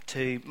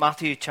to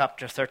Matthew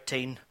chapter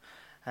 13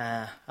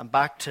 and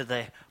back to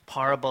the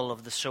parable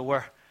of the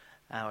sower,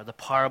 or the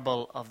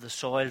parable of the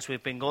soils.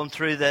 We've been going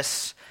through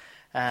this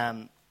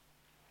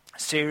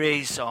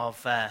series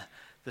of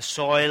the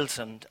soils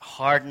and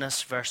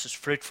hardness versus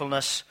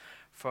fruitfulness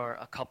for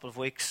a couple of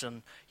weeks,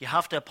 and you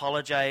have to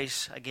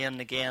apologize again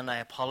and again. I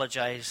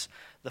apologize,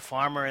 the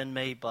farmer in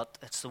me, but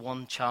it's the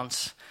one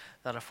chance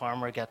that a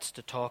farmer gets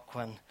to talk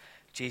when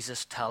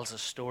Jesus tells a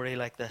story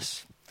like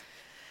this.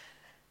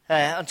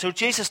 And so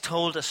Jesus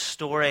told a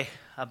story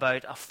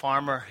about a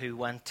farmer who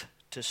went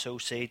to sow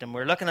seed, and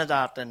we're looking at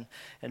that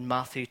in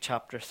Matthew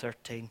chapter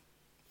 13.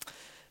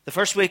 The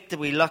first week that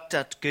we looked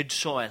at good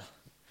soil,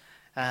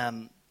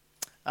 and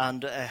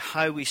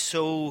how we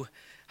sow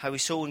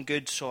in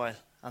good soil,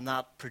 and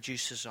that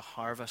produces a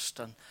harvest,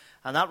 and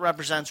that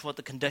represents what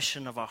the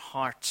condition of our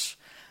hearts,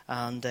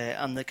 and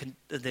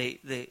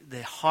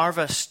the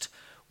harvest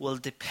will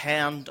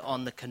depend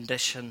on the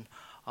condition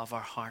of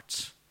our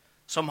hearts.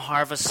 Some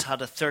harvests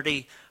had a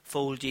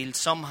 30-fold yield,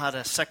 some had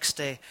a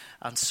 60,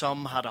 and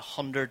some had a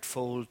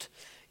 100-fold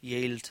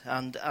yield.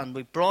 And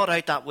we brought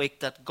out that week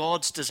that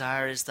God's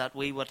desire is that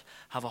we would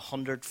have a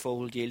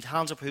 100-fold yield.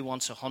 Hands up who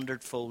wants a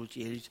 100-fold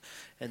yield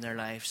in their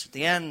lives. At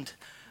the end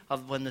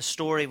of when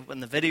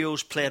the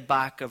video's played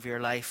back of your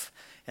life,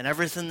 and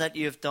everything that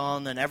you've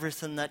done and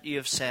everything that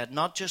you've said,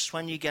 not just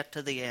when you get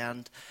to the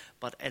end,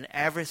 but in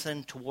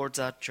everything towards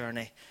that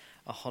journey,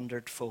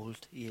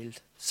 100-fold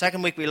yield.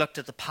 Second week we looked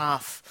at the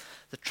path,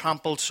 the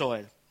trampled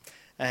soil,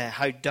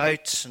 how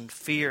doubts and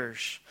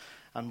fears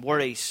and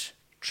worries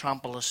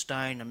trample us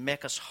down and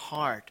make us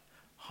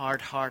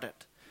hard-hearted.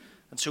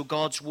 And so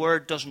God's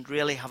word doesn't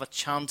really have a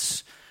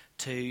chance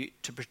to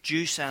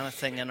produce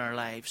anything in our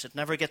lives. It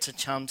never gets a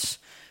chance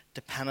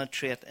to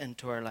penetrate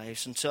into our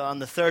lives. And so on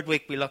the third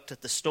week we looked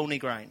at the stony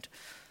ground,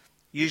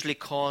 usually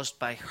caused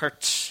by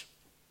hurts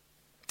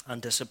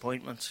and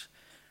disappointments.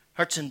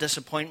 Hurts and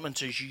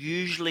disappointments is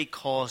usually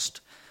caused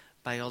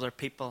by other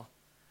people.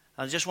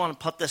 I just want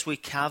to put this wee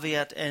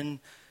caveat in.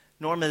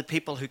 Normally the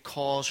people who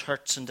cause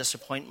hurts and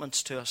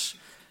disappointments to us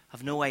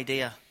have no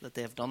idea that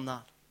they have done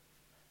that.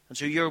 And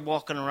so you're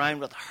walking around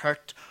with a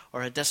hurt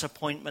or a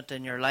disappointment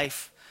in your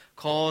life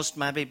caused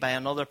maybe by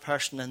another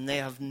person, and they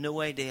have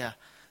no idea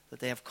that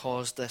they have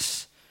caused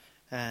this.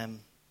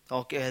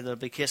 There'll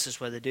be cases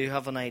where they do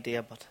have an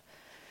idea, but...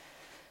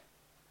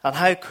 And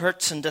how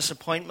hurts and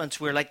disappointments,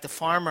 we're like the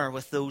farmer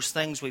with those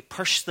things. We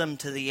push them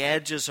to the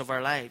edges of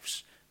our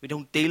lives. We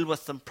don't deal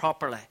with them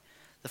properly.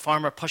 The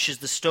farmer pushes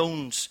the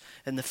stones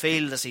in the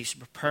field as he's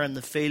preparing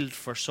the field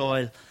for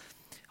soil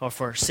or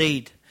for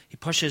seed. He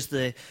pushes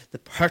the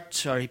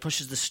hurts, or he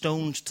pushes the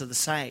stones to the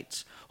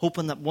sides,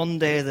 hoping that one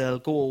day they'll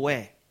go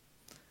away.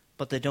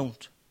 But they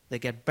don't. They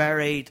get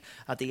buried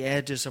at the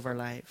edges of our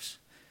lives.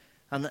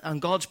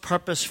 And God's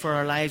purpose for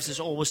our lives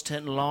is always to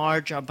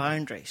enlarge our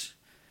boundaries.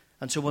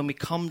 And so when we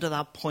come to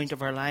that point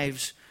of our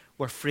lives,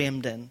 we're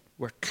framed in,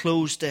 we're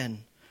closed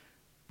in,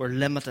 we're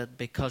limited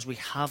because we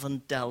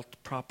haven't dealt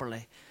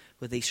properly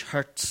with these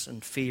hurts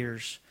and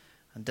fears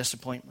and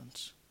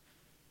disappointments.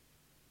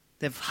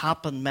 They've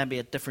happened maybe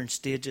at different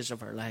stages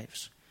of our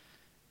lives.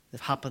 They've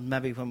happened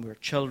maybe when we were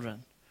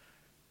children.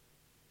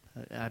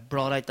 I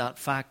brought out that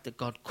fact that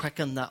God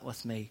quickened that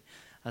with me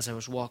as I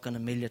was walking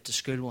Amelia to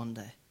school one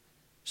day.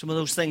 Some of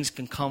those things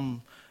can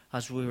come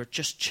as we were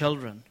just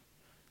children.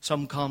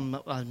 Some come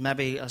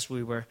maybe as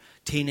we were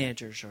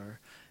teenagers or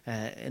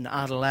in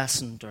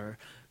adolescent, or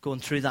going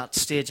through that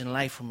stage in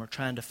life when we're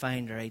trying to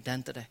find our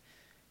identity.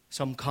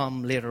 Some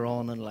come later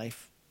on in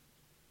life,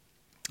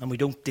 and we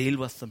don't deal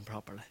with them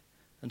properly.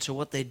 And so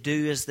what they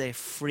do is they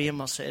frame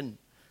us in.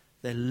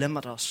 They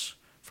limit us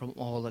from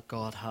all that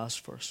God has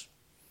for us.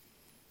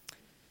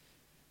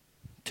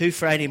 2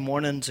 Friday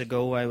mornings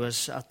ago, I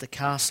was at the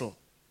castle,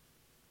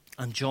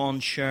 and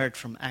John shared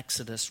from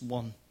Exodus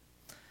 1.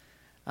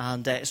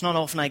 And it's not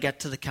often I get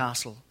to the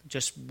castle,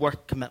 just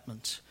work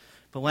commitments.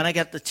 But when I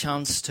get the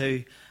chance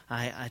to,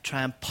 I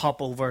try and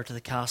pop over to the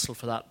castle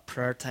for that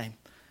prayer time.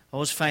 I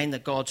always find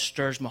that God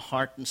stirs my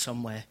heart in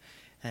some way,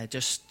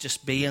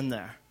 just being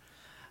there.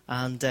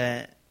 And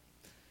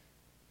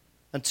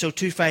so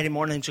 2 Friday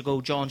mornings ago,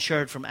 John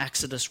shared from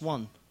Exodus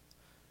 1.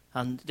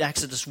 And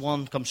Exodus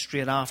 1 comes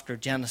straight after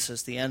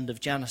Genesis, the end of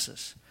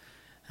Genesis.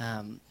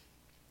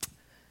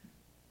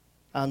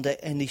 And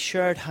he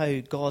shared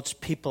how God's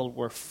people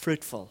were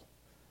fruitful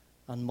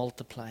and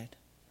multiplied.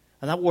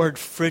 And that word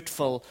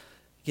fruitful,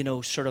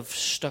 sort of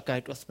stuck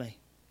out with me.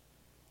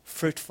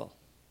 Fruitful.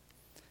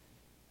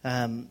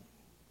 Hope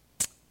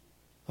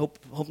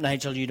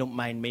Nigel, you don't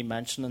mind me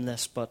mentioning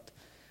this, but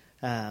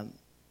I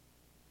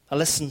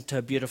listened to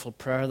a beautiful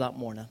prayer that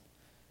morning.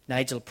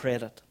 Nigel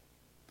prayed it.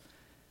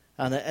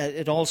 And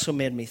it also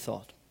made me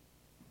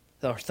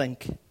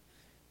think,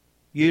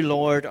 you,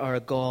 Lord, are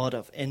a God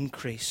of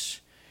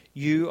increase.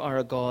 You are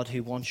a God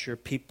who wants your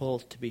people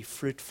to be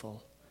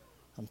fruitful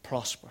and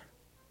prosper.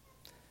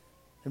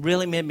 It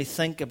really made me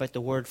think about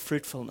the word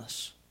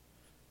fruitfulness.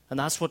 And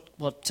that's what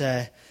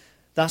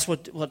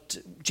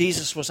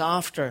Jesus was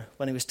after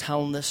when he was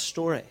telling this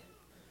story.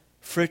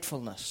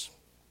 Fruitfulness.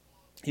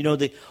 You know,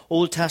 the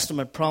Old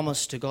Testament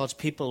promise to God's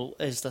people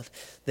is that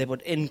they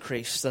would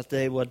increase, that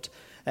they would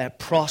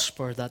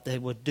prosper, that they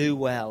would do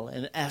well.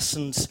 In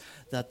essence,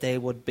 that they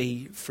would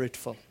be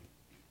fruitful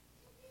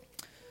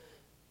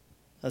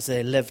as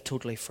they live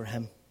totally for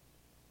Him.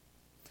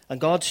 And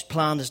God's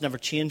plan has never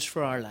changed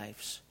for our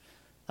lives.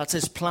 That's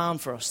His plan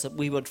for us, that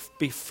we would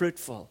be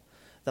fruitful,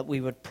 that we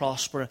would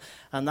prosper.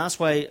 And that's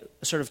why I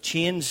sort of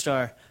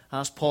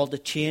asked Paul to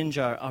change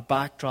our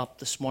backdrop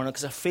this morning,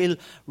 because I feel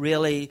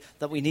really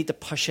that we need to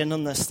push in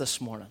on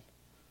this morning.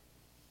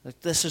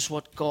 That this is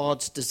what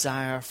God's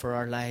desire for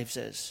our lives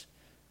is.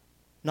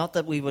 Not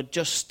that we would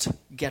just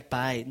get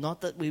by,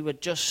 not that we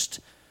would just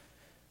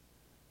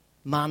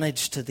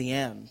manage to the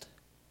end,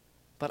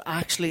 but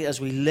actually as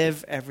we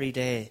live every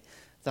day,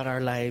 that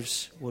our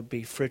lives would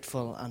be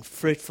fruitful, and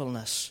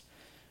fruitfulness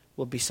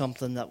would be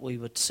something that we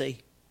would see.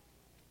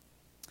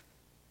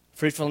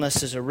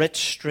 Fruitfulness is a rich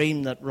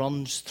stream that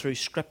runs through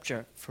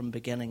Scripture from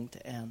beginning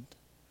to end.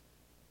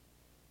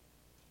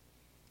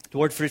 The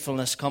word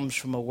fruitfulness comes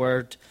from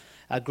a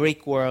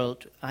Greek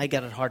word. I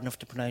get it hard enough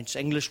to pronounce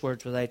English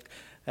words without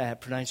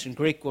pronouncing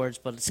Greek words,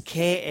 but it's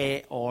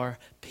Karpos,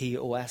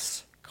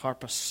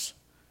 karpos.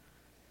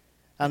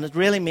 And it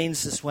really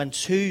means is when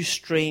two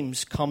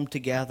streams come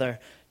together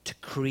to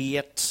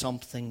create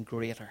something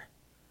greater.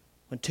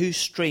 When two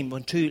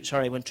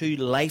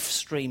life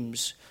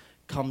streams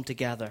come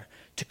together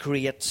to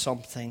create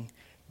something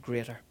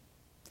greater.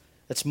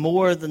 It's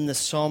more than the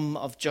sum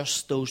of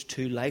just those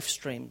two life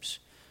streams.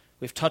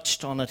 We've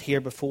touched on it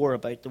here before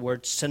about the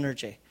word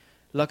synergy.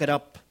 Look it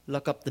up.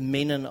 Look up the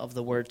meaning of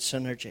the word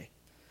synergy.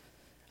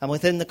 And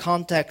within the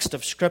context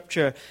of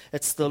Scripture,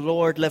 it's the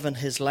Lord living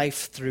His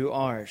life through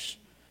ours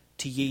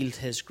to yield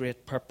His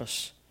great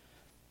purpose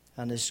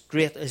and His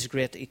great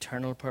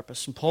eternal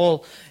purpose. And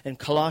Paul in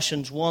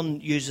Colossians 1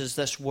 uses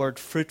this word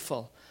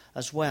fruitful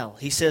as well.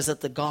 He says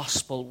that the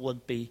gospel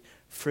would be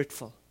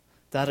fruitful,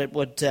 that it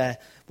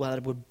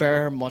would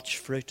bear much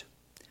fruit.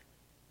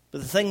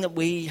 But the thing that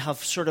we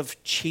have sort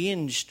of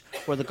changed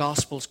where the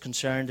gospel's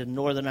concerned in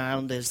Northern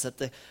Ireland is that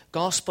the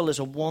gospel is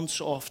a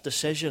once-off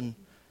decision,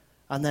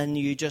 and then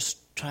you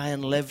just try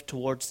and live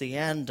towards the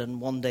end,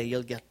 and one day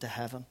you'll get to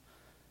heaven.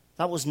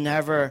 That was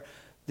never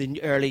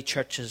the early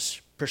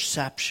church's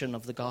perception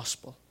of the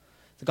gospel.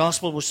 The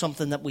gospel was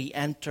something that we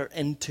enter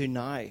into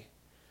now.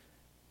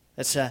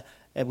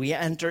 We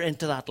enter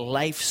into that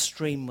life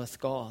stream with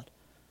God.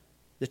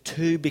 The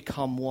two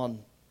become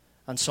one,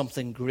 and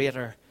something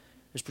greater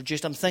is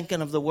produced. I'm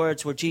thinking of the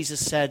words where Jesus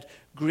said,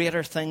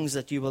 "Greater things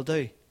that you will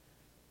do."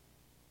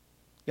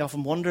 You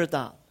often wondered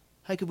that.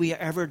 How could we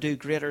ever do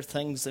greater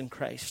things than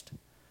Christ?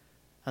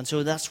 And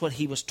so that's what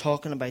he was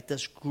talking about,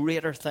 this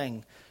greater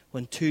thing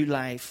when two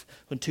life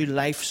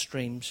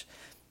streams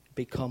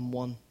become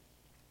one.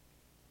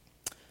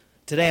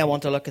 Today I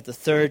want to look at the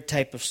third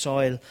type of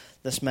soil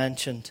that's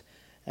mentioned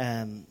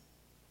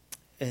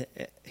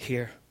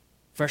here.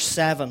 Verse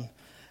 7.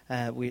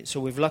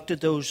 We've looked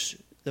at those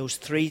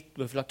three.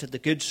 We've looked at the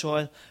good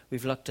soil,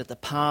 we've looked at the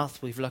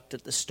path, we've looked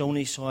at the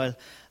stony soil,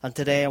 and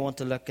today I want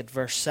to look at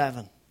verse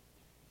 7.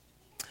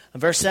 And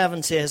verse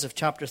 7 says of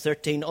chapter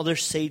 13, "Other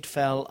seed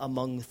fell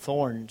among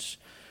thorns,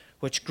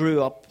 which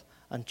grew up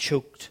and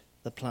choked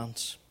the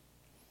plants."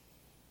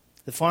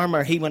 The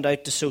farmer, he went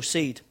out to sow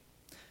seed.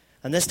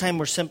 And this time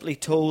we're simply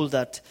told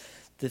that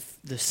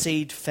the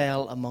seed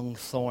fell among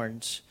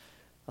thorns.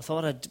 I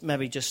thought I'd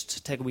maybe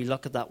just take a wee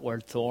look at that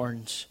word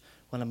thorns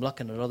when I'm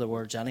looking at other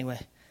words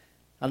anyway.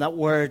 And that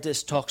word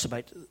talks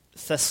about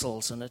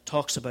thistles, and it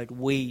talks about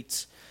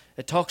weeds.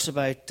 It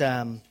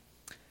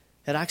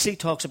actually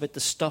talks about the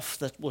stuff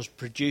that was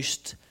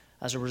produced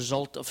as a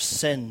result of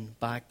sin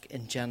back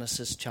in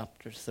Genesis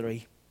chapter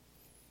 3.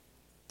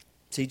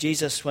 See,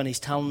 Jesus, when he's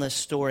telling this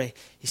story,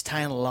 he's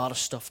tying a lot of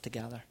stuff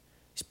together.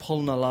 He's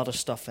pulling a lot of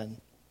stuff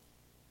in.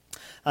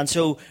 And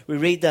so we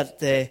read that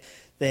they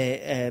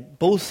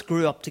both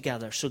grew up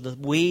together. So the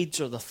weeds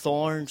or the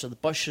thorns or the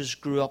bushes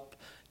grew up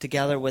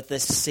together with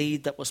this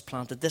seed that was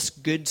planted, this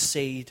good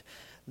seed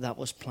that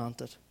was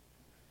planted.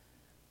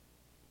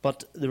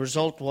 But the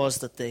result was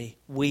that the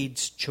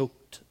weeds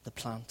choked the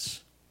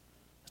plants.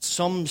 At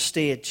some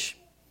stage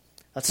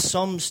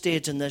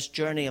in this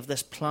journey of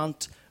this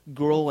plant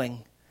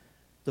growing,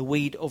 the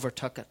weed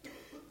overtook it,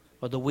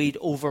 or the weed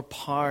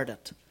overpowered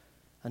it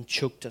and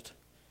choked it.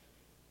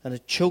 And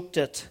it choked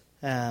it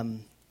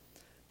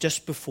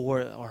just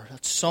before, or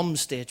at some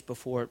stage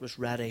before it was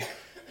ready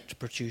to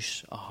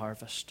produce a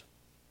harvest.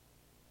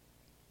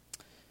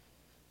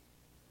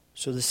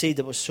 So the seed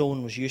that was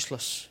sown was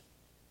useless.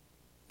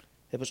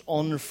 It was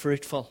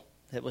unfruitful.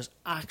 It was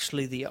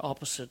actually the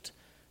opposite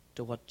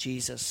to what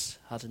Jesus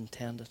had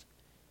intended.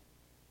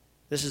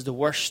 This is the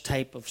worst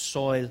type of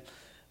soil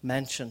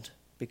mentioned,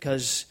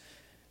 because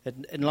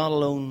not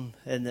alone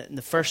in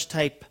the first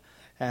type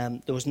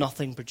there was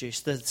nothing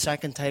produced. The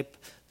second type,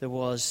 there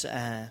was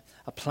a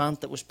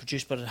plant that was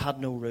produced, but it had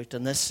no root.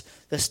 And this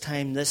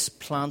time, this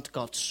plant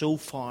got so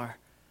far,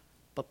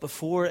 but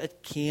before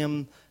it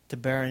came to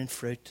bearing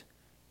fruit,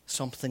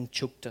 something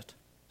choked it.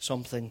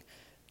 Something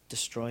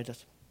destroyed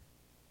it.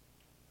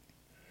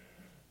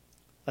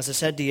 As I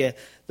said to you,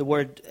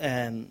 the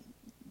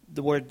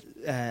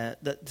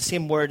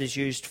same word is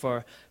used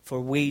for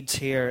weeds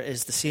here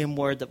is the same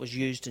word that was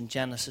used in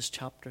Genesis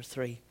chapter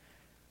 3,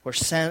 where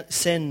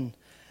sin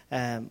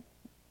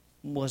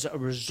was a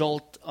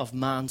result of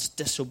man's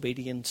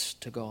disobedience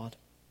to God.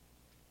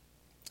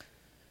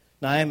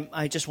 Now,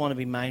 I just want to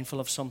be mindful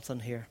of something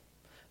here.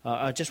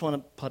 I just want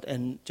to put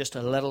in just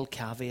a little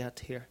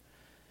caveat here.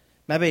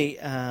 Maybe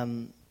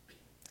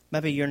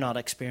you're not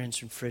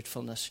experiencing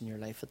fruitfulness in your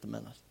life at the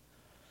minute.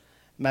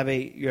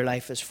 Maybe your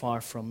life is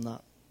far from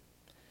that.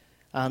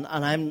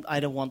 And I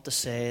don't want to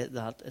say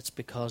that it's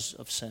because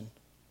of sin.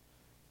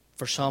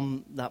 For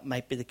some, that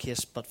might be the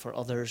case, but for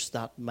others,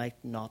 that might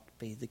not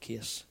be the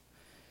case.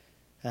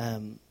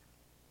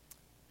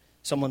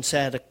 Someone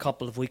said a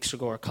couple of weeks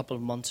ago or a couple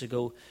of months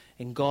ago,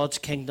 in God's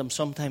kingdom,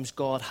 sometimes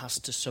God has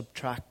to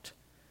subtract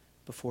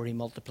before he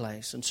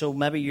multiplies. And so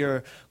maybe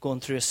you're going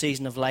through a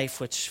season of life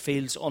which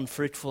feels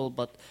unfruitful,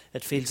 but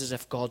it feels as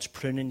if God's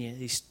pruning you.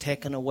 He's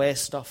taking away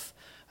stuff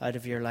out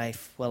of your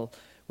life. Well,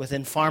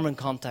 within farming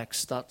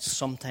context, that's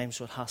sometimes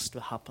what has to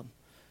happen.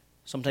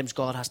 Sometimes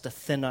God has to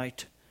thin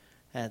out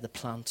the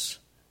plants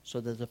so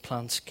that the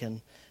plants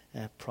can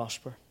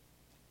prosper.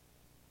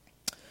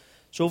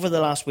 So over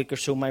the last week or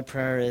so, my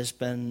prayer has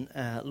been,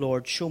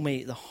 Lord, show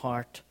me the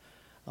heart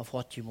of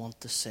what you want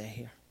to say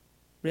here.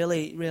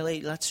 Really,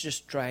 really, let's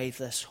just drive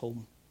this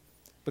home.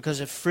 Because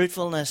if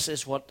fruitfulness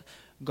is what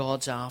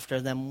God's after,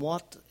 then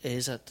what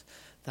is it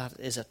that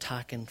is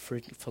attacking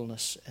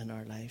fruitfulness in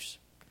our lives?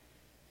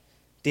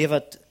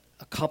 David,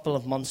 a couple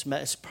of months,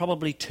 it's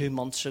probably 2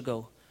 months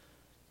ago,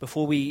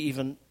 before we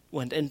even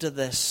went into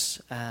this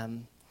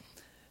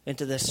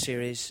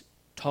series,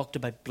 talked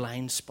about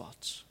blind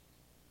spots.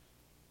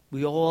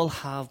 We all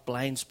have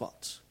blind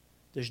spots.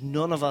 There's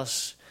none of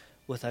us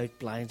without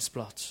blind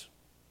spots.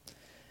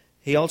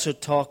 He also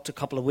talked a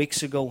couple of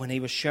weeks ago when he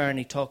was sharing,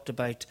 he talked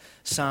about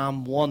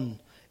Psalm 1.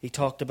 He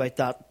talked about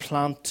that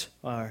plant,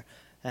 or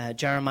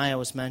Jeremiah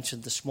was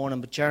mentioned this morning,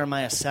 but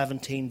Jeremiah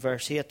 17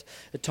 verse 8,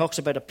 it talks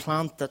about a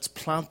plant that's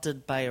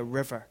planted by a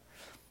river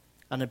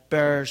and it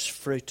bears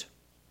fruit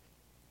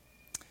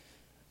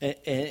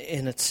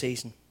in its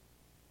season.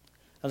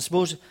 And I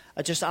suppose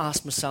I just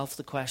asked myself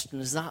the question,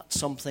 is that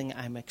something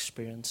I'm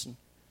experiencing?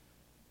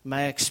 Am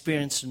I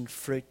experiencing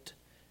fruit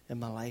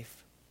in my life?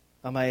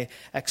 Am I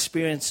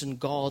experiencing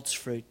God's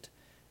fruit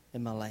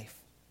in my life?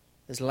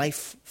 Is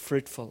life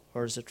fruitful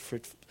or is it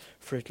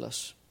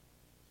fruitless?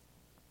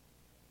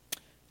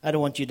 I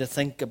don't want you to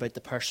think about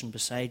the person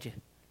beside you.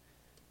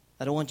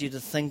 I don't want you to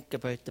think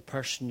about the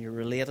person you're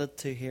related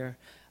to here.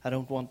 I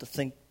don't want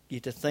you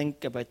to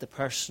think about the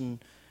person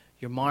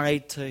you're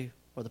married to,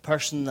 or the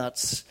person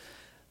that's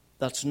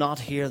not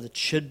here that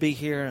should be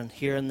here and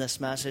hearing this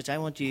message. I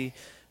want you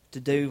to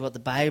do what the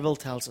Bible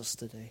tells us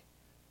to do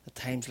at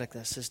times like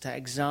this, is to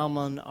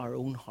examine our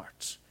own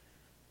hearts.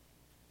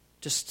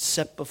 Just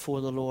sit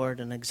before the Lord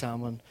and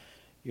examine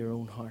your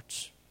own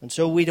hearts. And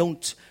so we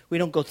don't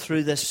go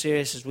through this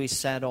series, as we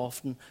said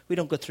often, we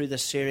don't go through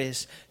this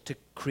series to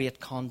create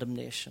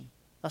condemnation.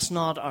 That's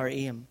not our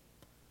aim.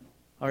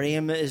 Our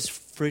aim is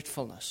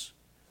fruitfulness.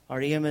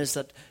 Our aim is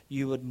that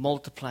you would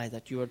multiply,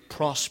 that you would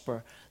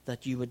prosper,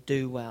 that you would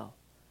do well.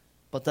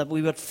 But that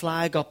we would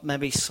flag up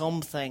maybe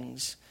some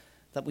things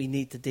that we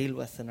need to deal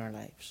with in our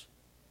lives.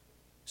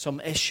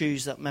 Some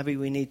issues that maybe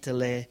we need to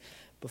lay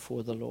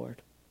before the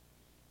Lord.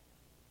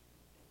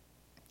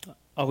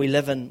 Are we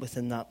living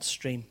within that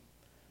stream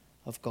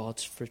of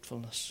God's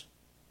fruitfulness?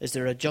 Is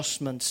there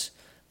adjustments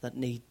that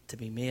need to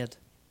be made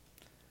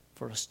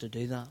for us to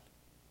do that?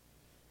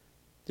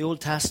 The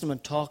Old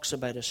Testament talks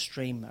about a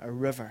stream, a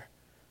river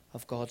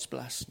of God's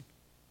blessing.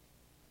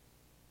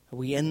 Are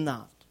we in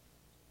that?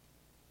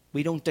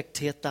 We don't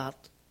dictate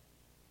that.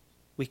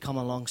 We come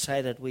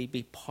alongside it. We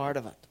be part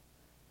of it.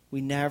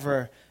 We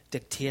never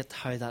dictate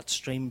how that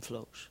stream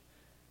flows.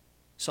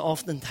 So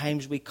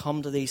oftentimes we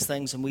come to these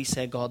things and we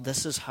say, God,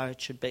 this is how it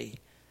should be.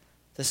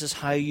 This is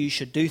how you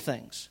should do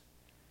things.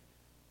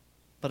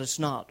 But it's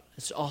not.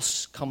 It's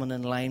us coming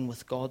in line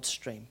with God's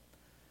stream,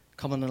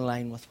 coming in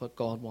line with what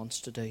God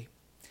wants to do.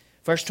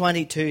 Verse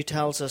 22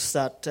 tells us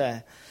that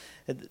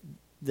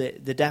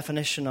the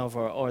definition of,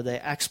 or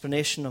the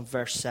explanation of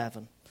verse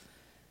 7.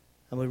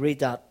 And we read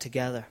that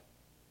together.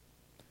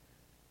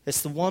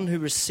 It's the one who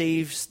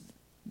receives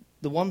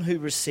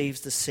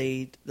the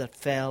seed that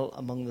fell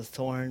among the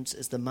thorns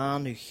is the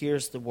man who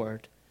hears the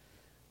word.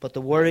 But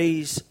the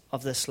worries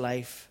of this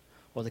life,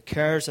 or the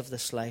cares of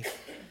this life,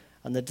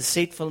 and the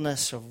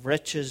deceitfulness of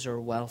riches or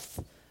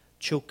wealth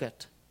choke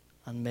it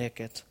and make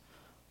it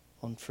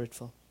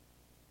unfruitful.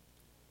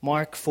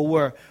 Mark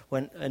 4,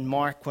 when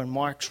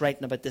Mark's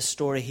writing about this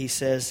story, he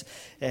says,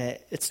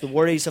 it's the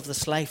worries of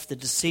this life, the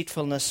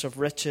deceitfulness of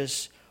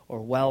riches or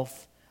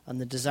wealth,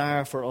 and the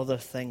desire for other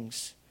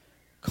things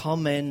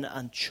come in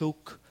and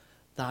choke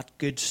that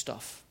good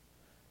stuff,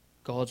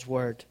 God's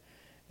word,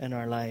 in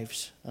our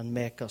lives and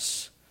make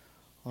us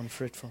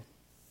unfruitful.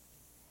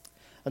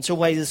 And so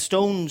while the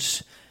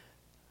stones,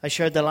 I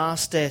shared the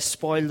last day,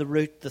 spoil the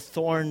root, the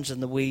thorns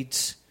and the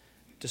weeds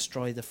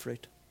destroy the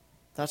fruit.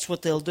 That's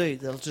what they'll do.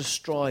 They'll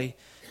destroy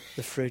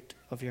the fruit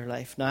of your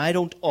life. Now, I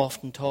don't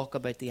often talk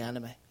about the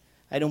enemy.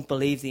 I don't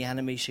believe the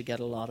enemy should get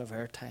a lot of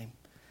airtime.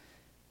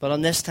 But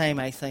on this time,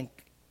 I think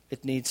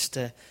it needs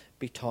to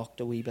be talked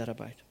a wee bit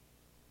about.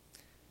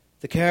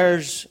 The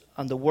cares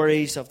and the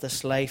worries of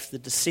this life, the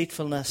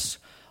deceitfulness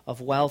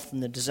of wealth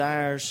and the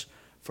desires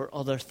for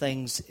other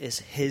things is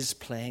his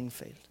playing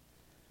field.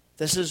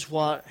 This is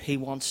what he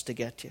wants to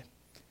get you.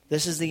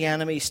 This is the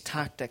enemy's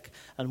tactic,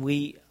 and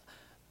we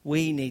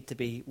need to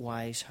be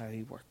wise how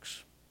he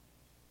works.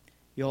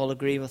 You all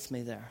agree with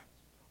me there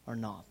or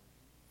not?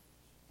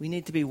 We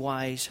need to be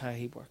wise how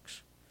he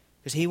works.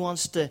 Because he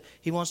wants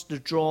to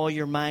draw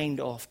your mind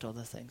off to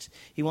other things.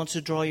 He wants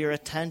to draw your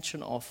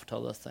attention off to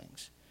other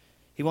things.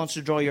 He wants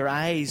to draw your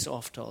eyes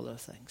off to other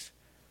things.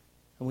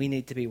 And we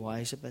need to be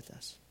wise about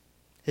this.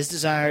 His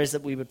desire is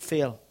that we would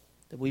fail,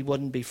 that we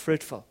wouldn't be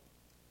fruitful.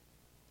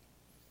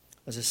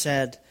 As I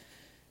said,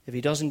 if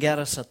he doesn't get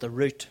us at the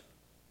root,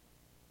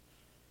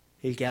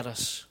 he'll get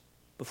us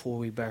before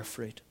we bear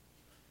fruit.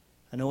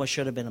 I know I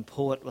should have been a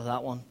poet with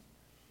that one,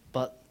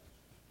 but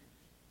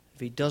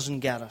if he doesn't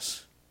get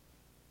us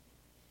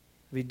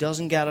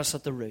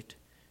at the root,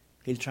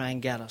 he'll try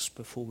and get us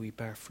before we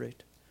bear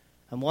fruit.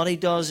 And what he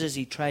does is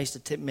he tries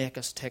to make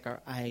us take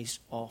our eyes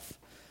off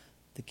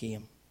the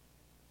game.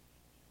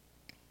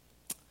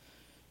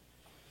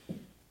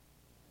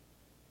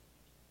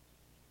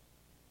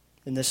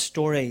 In this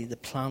story, the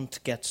plant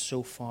gets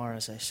so far,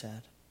 as I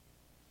said.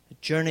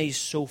 It journeys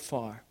so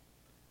far.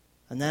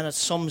 And then at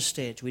some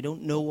stage, we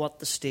don't know what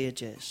the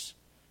stage is.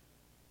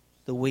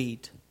 The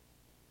weed,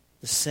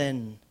 the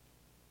sin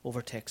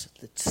overtakes it.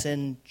 The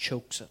sin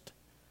chokes it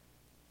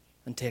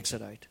and takes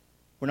it out.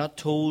 We're not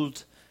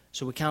told,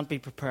 so we can't be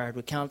prepared.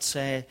 We can't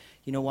say,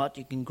 you know what,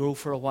 you can grow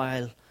for a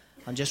while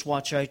and just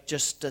watch out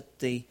just at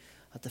the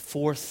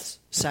fourth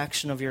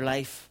section of your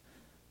life.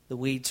 The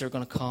weeds are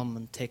going to come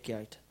and take you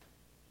out.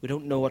 We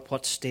don't know at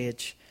what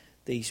stage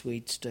these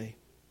weeds do.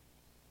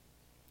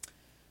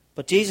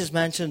 But Jesus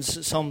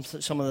mentions some of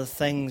the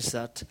things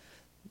that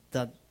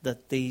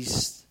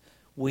these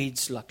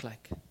weeds look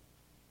like.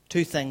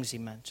 Two things he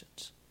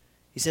mentions.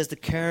 He says the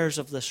cares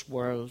of this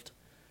world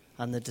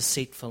and the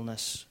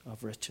deceitfulness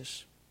of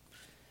riches.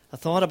 I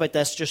thought about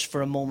this just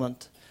for a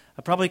moment.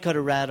 I probably could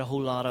have read a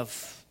whole lot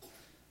of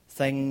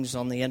things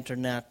on the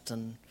internet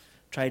and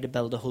tried to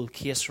build a whole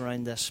case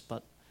around this,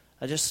 but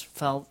I just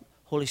felt,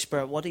 Holy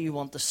Spirit, what do you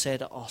want to say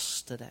to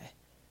us today?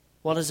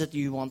 What is it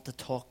you want to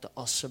talk to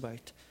us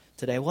about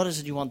today? What is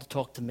it you want to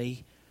talk to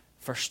me,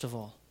 first of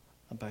all,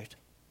 about?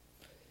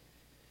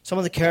 Some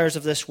of the cares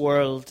of this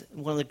world,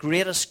 one of the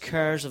greatest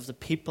cares of the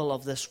people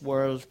of this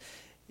world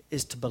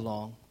is to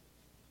belong.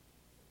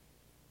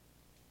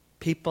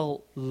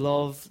 People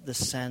love the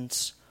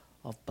sense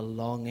of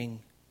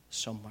belonging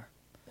somewhere.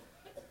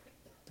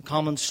 The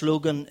common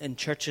slogan in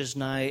churches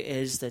now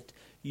is that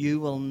you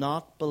will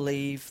not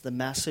believe the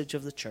message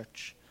of the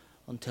church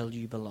until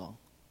you belong,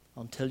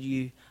 until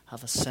you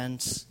have a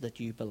sense that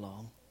you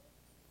belong.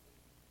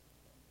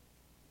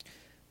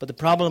 But the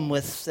problem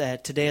with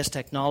today's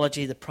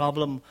technology, the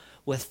problem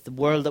with the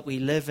world that we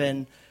live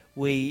in,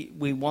 we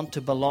want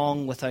to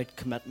belong without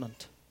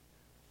commitment.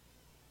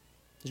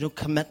 There's no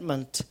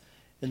commitment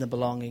in the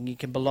belonging. You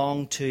can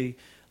belong to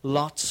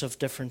lots of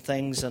different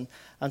things. And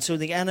so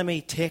the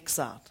enemy takes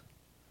that.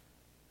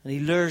 And he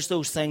lures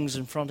those things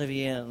in front of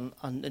you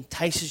and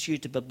entices you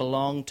to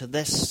belong to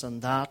this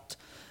and that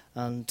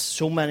and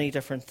so many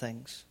different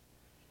things.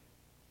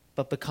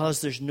 But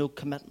because there's no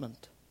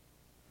commitment,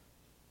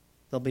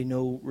 there'll be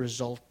no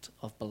result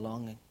of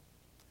belonging.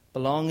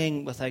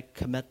 Belonging without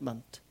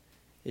commitment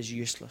is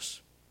useless.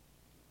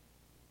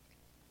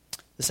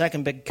 The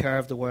second big care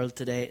of the world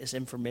today is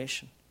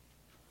information.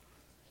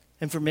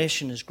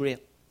 Information is great.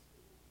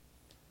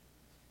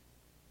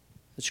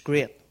 It's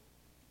great.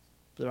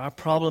 But our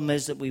problem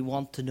is that we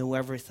want to know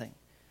everything.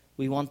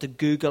 We want to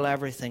Google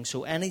everything.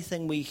 So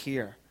anything we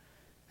hear,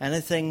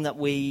 anything that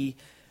we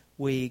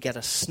get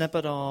a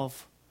snippet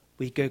of,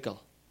 we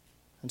Google.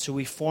 And so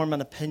we form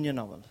an opinion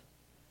of it.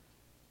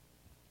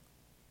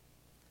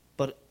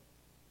 But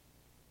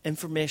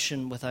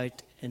information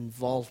without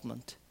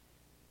involvement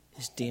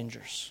is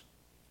dangerous.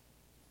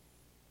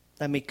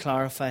 Let me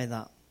clarify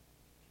that.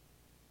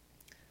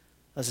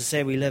 As I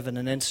say, we live in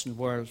an instant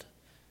world.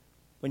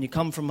 When you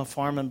come from a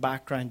farming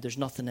background, there's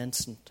nothing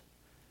instant.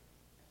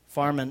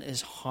 Farming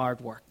is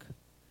hard work.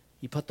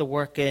 You put the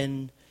work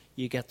in,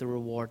 you get the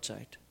rewards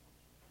out.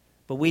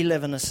 But we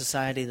live in a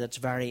society that's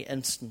very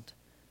instant.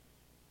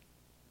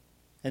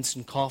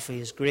 Instant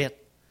coffee is great.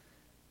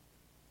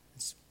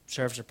 It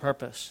serves a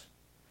purpose.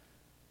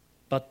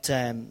 But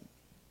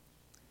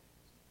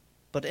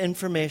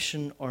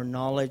information or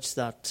knowledge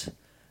that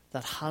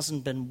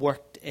hasn't been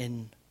worked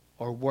in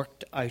or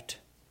worked out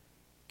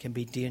can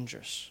be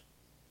dangerous.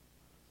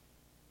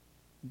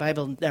 The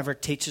Bible never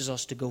teaches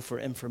us to go for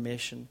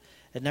information.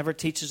 It never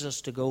teaches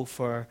us to go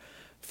for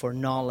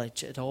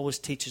knowledge. It always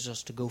teaches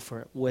us to go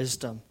for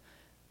wisdom.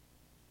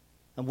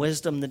 And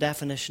wisdom, the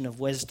definition of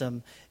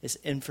wisdom is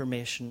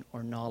information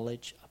or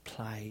knowledge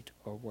applied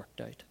or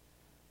worked out.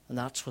 And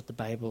that's what the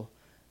Bible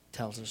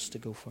tells us to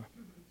go for.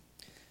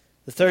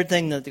 The third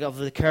thing that of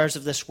the cares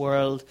of this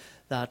world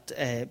that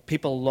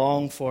people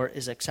long for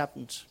is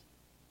acceptance.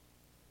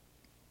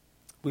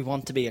 We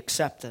want to be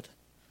accepted.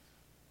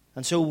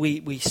 And so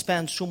we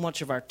spend so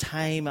much of our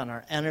time and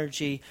our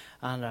energy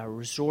and our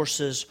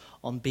resources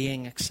on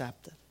being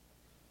accepted.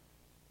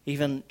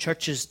 Even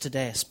churches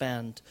today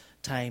spend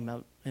time.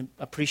 I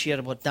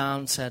appreciated what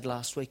Dan said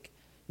last week.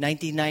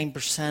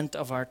 99%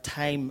 of our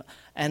time,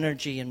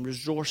 energy and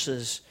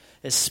resources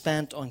is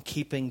spent on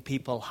keeping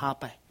people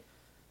happy.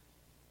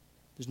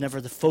 It was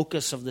never the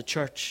focus of the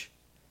church.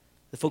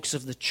 The focus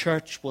of the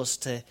church was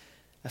to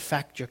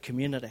affect your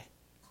community,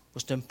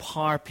 was to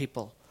empower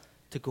people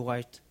to go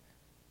out,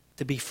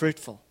 to be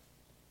fruitful.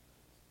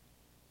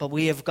 But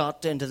we have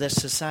got into this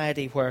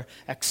society where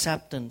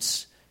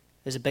acceptance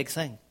is a big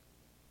thing.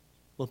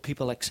 Will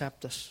people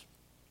accept us?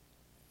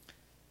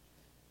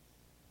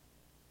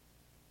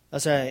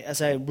 As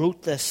I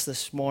wrote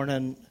this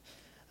morning,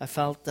 I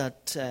felt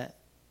that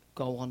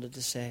God wanted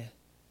to say,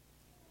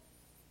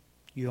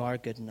 you are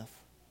good enough.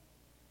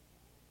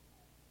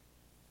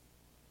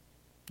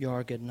 You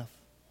are good enough.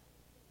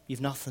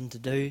 You've nothing to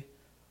do.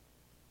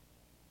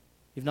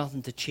 You've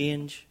nothing to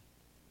change.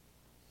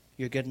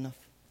 You're good enough.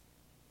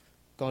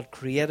 God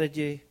created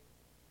you.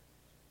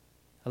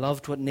 I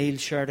loved what Neil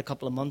shared a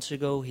couple of months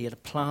ago. He had a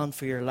plan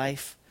for your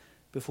life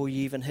before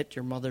you even hit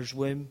your mother's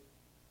womb.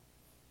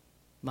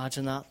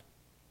 Imagine that.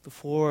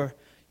 Before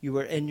you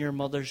were in your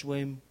mother's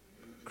womb,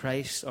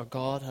 Christ or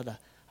God had a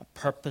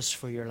purpose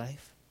for your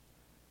life.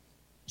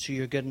 So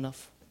you're good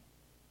enough.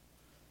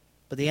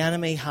 But the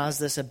enemy has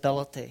this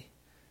ability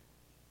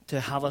to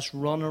have us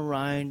run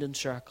around in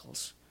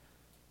circles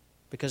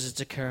because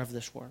it's a care of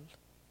this world.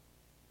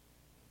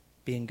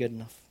 Being good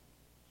enough.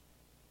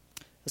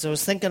 As I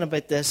was thinking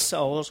about this,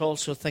 I was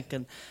also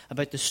thinking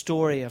about the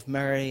story of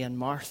Mary and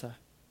Martha.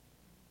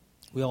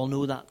 We all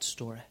know that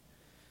story.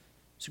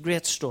 It's a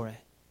great story.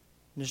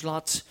 And there's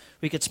lots,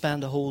 we could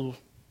spend a whole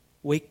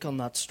week on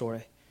that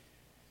story.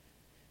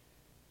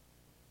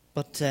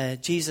 But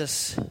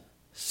Jesus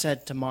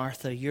said to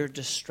Martha, you're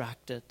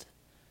distracted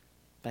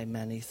by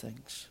many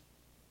things.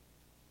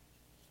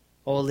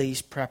 All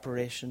these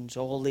preparations,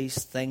 all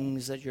these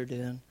things that you're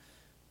doing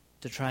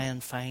to try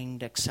and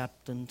find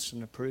acceptance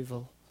and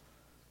approval.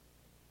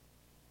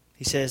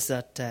 He says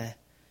that,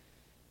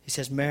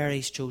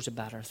 Mary's chose a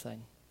better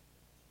thing.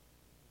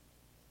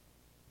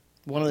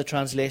 One of the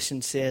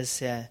translations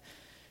says,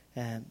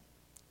 where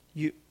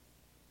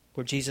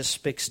Jesus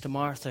speaks to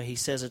Martha, he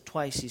says it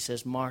twice. He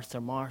says,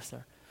 Martha,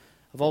 Martha.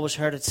 I've always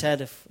heard it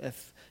said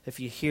if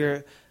you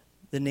hear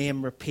the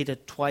name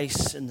repeated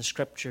twice in the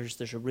scriptures,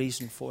 there's a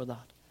reason for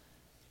that.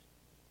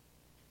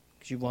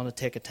 Because you want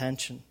to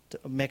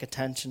make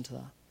attention to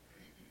that.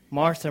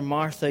 Martha,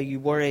 Martha,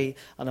 you worry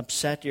and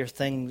upset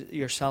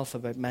yourself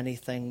about many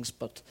things,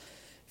 but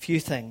few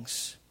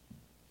things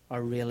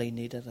are really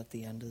needed at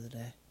the end of the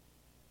day.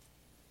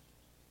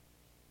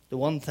 The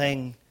one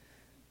thing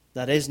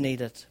that is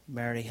needed,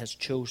 Mary has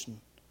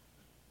chosen.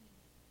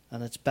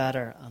 And it's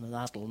better, and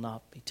that will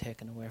not be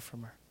taken away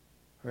from her.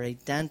 Her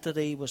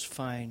identity was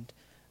found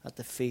at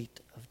the feet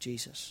of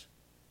Jesus.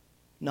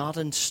 Not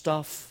in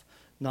stuff,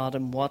 not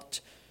in what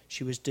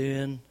she was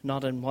doing,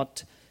 not in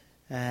what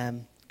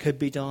could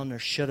be done or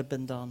should have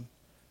been done.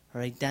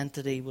 Her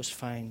identity was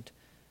found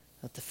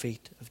at the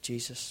feet of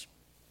Jesus.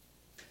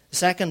 The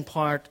second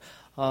part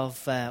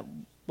of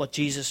what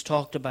Jesus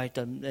talked about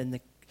in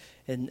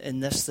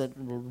this that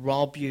will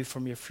rob you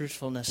from your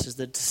fruitfulness is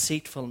the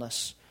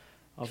deceitfulness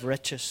of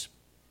riches.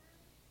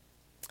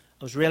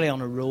 I was really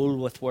on a roll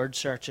with word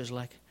searches,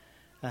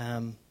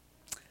 and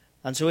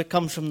so it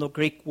comes from the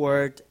Greek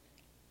word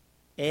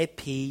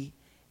apate,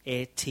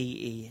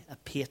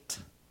 apate,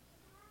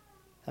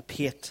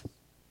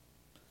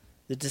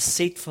 the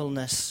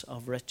deceitfulness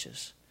of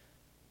riches.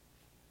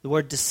 The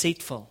word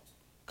deceitful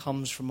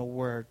comes from a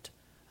word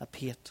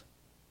apate.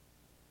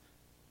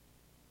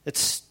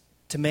 It's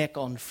to make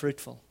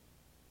unfruitful.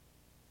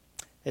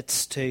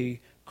 It's to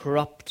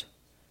corrupt.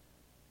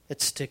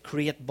 It's to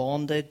create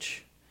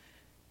bondage.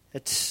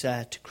 It's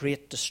to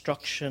create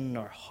destruction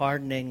or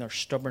hardening or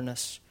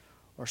stubbornness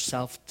or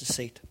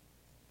self-deceit.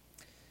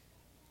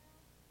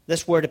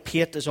 This word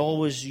apate is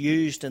always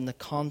used in the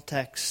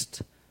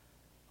context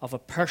of a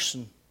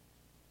person,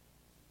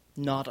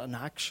 not an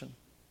action.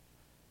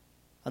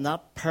 And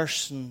that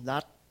person,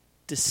 that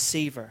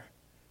deceiver,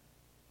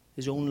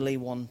 is only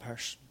one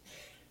person.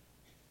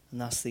 And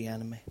that's the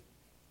enemy.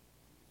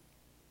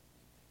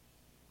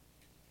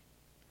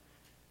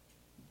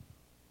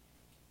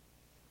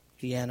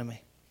 The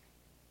enemy.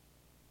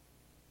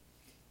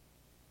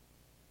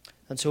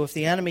 And so if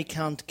the enemy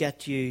can't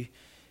get you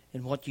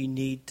in what you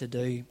need to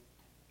do,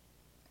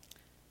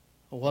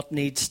 or what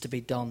needs to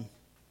be done,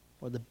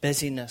 or the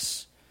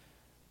busyness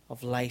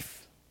of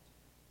life,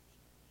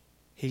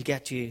 he'll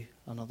get you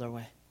another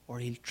way, or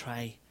he'll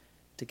try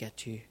to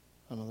get you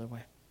another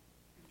way.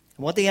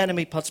 And what the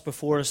enemy puts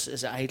before us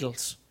is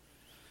idols.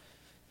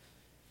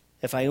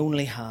 If I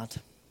only had.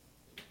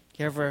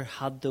 You ever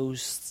had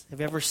those? Have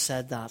you ever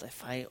said that?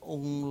 If I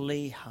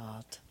only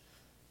had.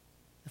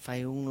 If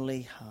I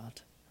only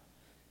had.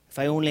 If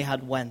I only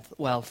had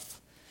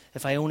wealth.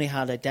 If I only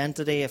had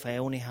identity. If I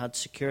only had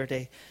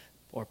security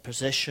or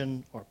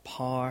position or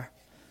power.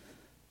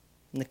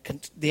 And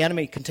the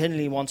enemy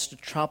continually wants to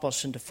trap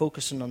us into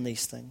focusing on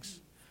these things.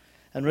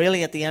 And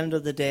really, at the end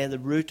of the day, the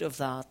root of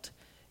that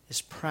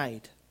is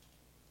pride.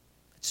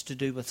 It's to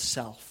do with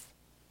self.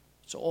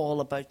 It's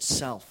all about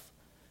self.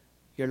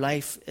 Your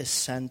life is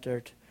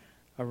centered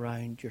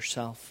around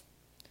yourself.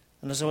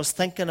 And as I was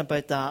thinking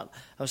about that,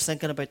 I was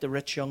thinking about the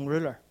rich young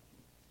ruler.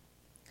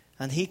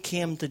 And he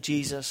came to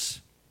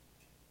Jesus.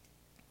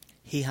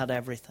 He had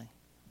everything.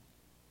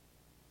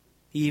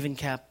 He even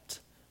kept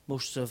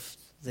most of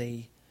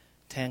the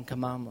 10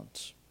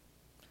 Commandments.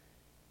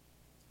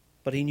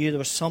 But he knew there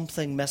was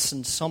something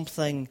missing,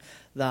 something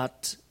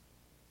that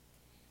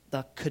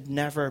could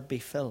never be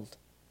filled.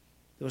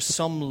 There was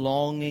some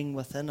longing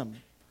within him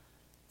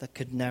that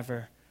could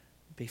never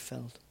be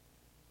filled.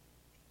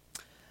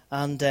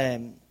 And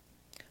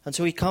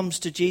so he comes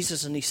to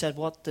Jesus and he said,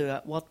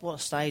 what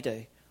must I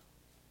do?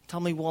 Tell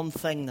me one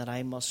thing that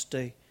I must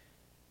do.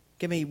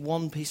 Give me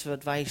one piece of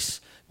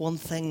advice, one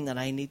thing that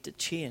I need to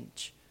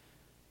change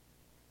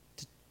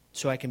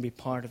so I can be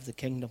part of the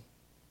kingdom.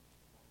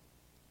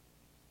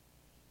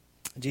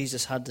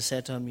 Jesus had to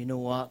say to him, you know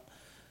what?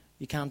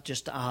 You can't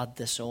just add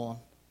this on.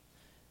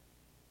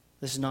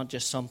 This is not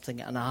just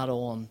something, an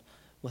add-on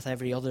with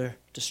every other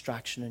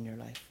distraction in your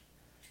life.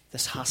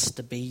 This has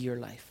to be your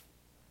life.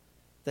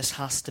 This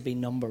has to be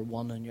number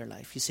one in your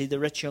life. You see, the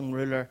rich young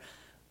ruler,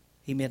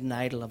 he made an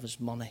idol of his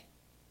money,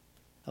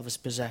 of his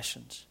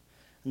possessions.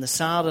 And the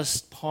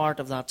saddest part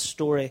of that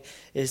story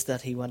is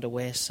that he went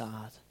away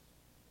sad.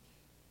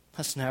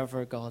 That's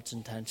never God's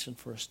intention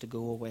for us to go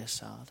away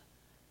sad.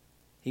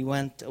 He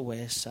went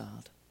away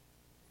sad.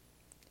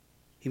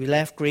 He was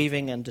left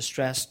grieving and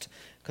distressed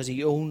because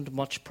he owned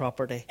much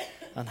property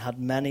and had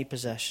many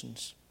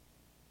possessions,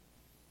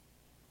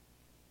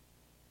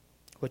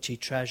 which he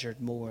treasured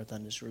more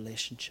than his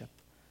relationship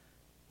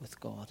with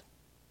God.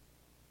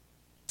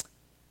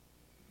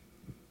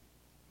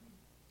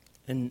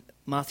 In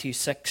Matthew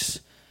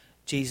 6,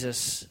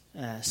 Jesus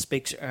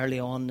speaks early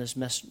on in his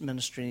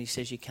ministry, and he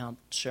says you can't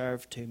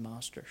serve two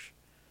masters.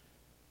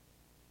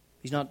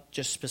 He's not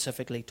just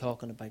specifically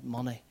talking about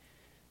money,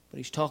 but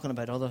he's talking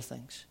about other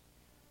things.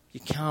 You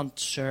can't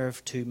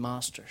serve two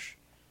masters.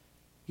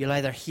 You'll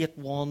either hate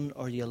one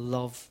or you'll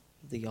love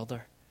the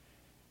other.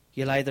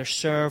 You'll either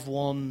serve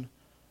one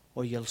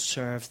or you'll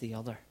serve the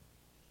other.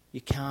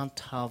 You can't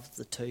have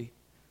the two.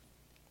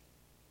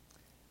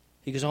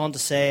 He goes on to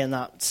say in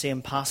that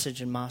same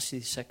passage in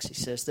Matthew 6, he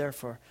says,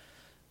 therefore,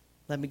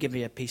 let me give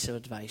you a piece of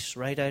advice.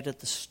 Right out at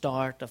the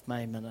start of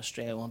my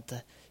ministry, I want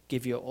to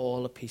give you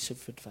all a piece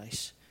of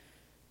advice.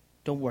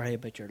 Don't worry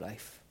about your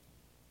life.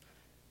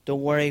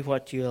 Don't worry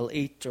what you'll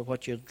eat or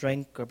what you'll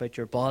drink or about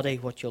your body,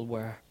 what you'll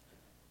wear.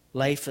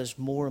 Life is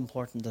more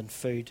important than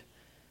food,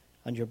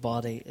 and your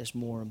body is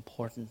more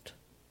important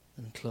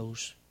than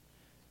clothes.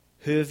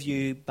 Who of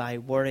you, by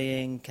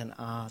worrying, can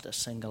add a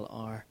single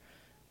hour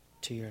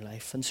to your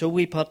life? And so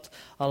we put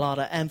a lot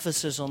of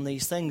emphasis on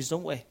these things,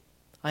 don't we?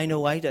 I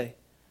know I do.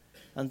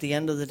 And at the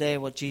end of the day,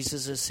 what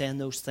Jesus is saying,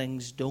 those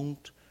things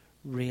don't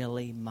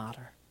really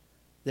matter.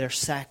 They're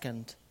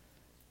second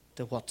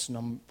to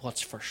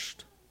what's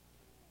first.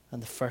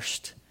 And the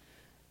first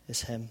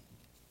is him.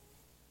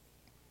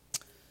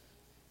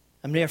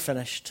 I'm near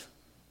finished.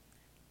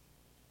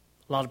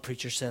 A lot of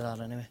preachers say that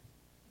anyway.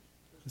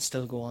 And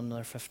still go on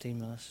another 15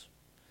 minutes.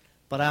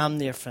 But I am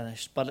near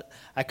finished. But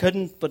I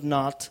couldn't but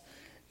not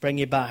bring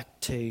you back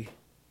to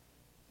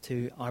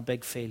our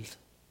big field.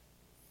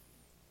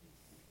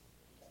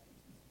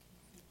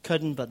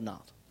 Couldn't but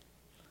not.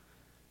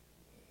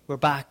 We're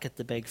back at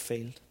the big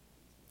field.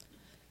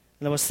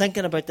 And I was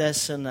thinking about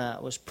this and I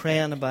was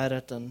praying about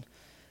it and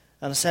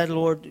I said,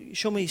 Lord,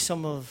 show me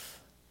some of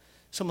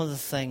the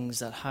things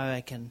that how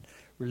I can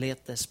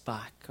relate this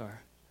back.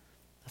 Or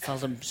I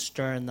felt him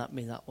stirring at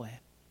me that way.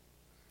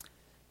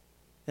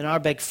 In our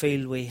big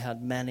field we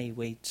had many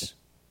weeds.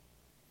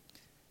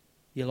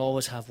 You'll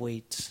always have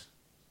weeds.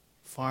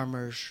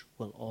 Farmers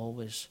will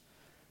always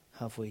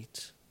have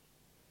weeds.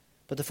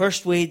 But the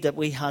first weed that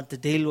we had to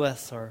deal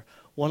with, or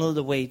one of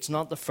the weeds,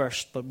 not the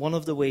first, but one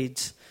of the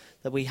weeds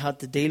that we had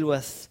to deal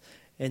with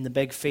in the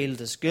big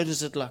field, as good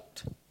as it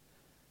looked,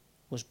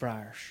 was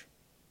briars.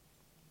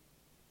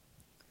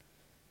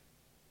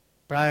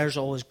 Briars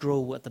always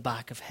grow at the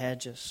back of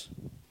hedges.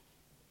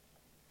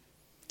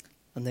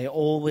 And they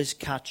always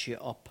catch you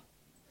up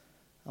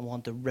and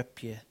want to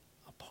rip you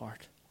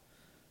apart.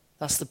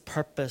 That's the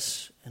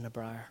purpose in a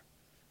briar.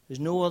 There's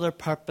no other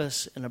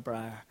purpose in a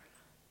briar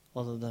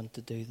other than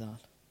to do that.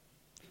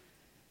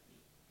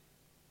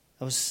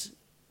 I was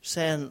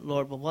saying,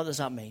 Lord, well, what does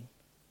that mean?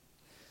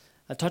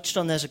 I touched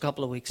on this a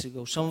couple of weeks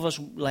ago. Some of us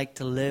like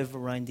to live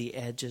around the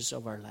edges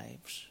of our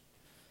lives.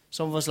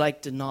 Some of us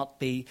like to not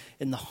be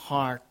in the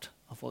heart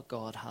of what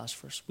God has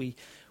for us. We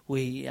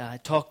We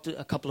talked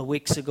a couple of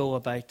weeks ago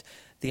about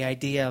the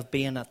idea of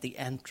being at the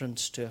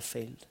entrance to a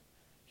field.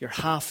 You're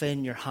half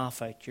in, you're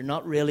half out. You're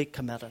not really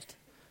committed,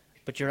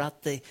 but you're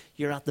at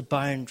the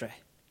boundary.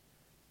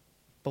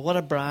 But what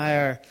a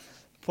briar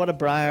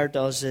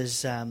does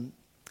is a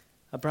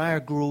briar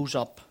grows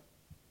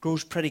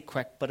pretty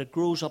quick, but it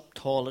grows up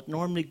tall. It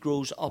normally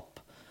grows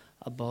up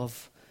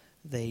above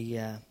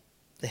the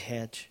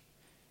hedge.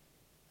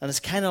 And it's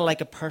kind of like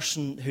a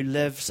person who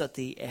lives at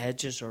the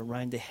edges or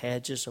around the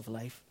hedges of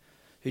life,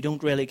 who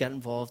don't really get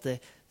involved. They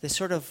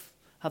sort of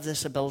have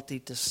this ability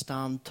to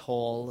stand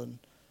tall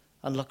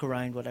and look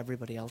around what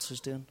everybody else is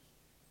doing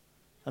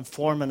and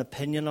form an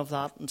opinion of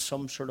that in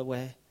some sort of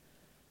way.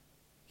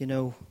 You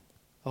know,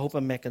 I hope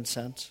I'm making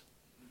sense.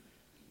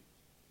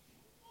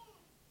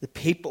 They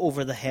peep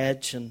over the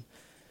hedge and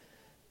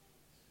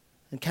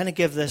kind of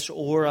give this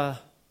aura,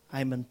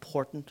 I'm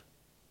important.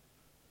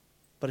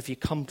 But if you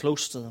come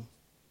close to them,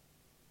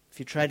 if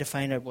you try to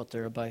find out what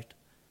they're about,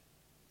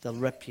 they'll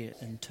rip you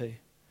in two.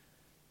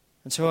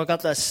 And so I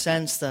got that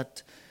sense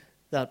that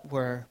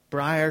where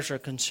briars are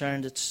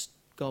concerned,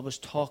 God was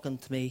talking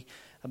to me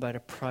about a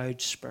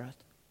proud spirit.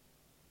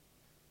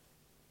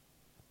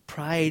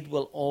 Pride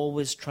will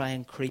always try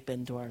and creep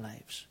into our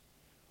lives.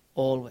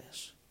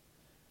 Always.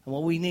 And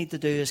what we need to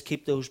do is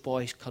keep those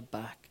boys cut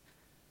back.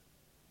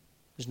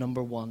 Is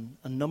number one.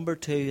 And number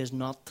two is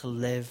not to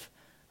live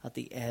at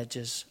the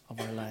edges of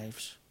our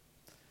lives.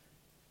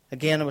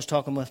 Again, I was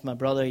talking with my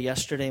brother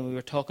yesterday, and we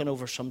were talking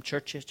over some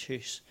church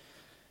issues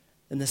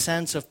in the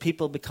sense of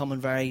people becoming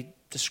very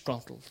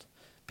disgruntled.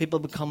 People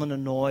becoming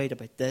annoyed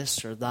about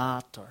this or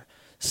that or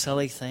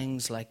silly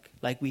things like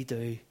we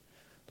do.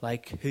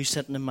 Like who's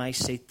sitting in my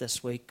seat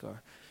this week,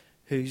 or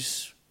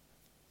who's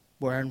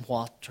wearing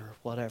what or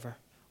whatever,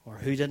 or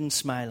who didn't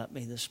smile at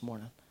me this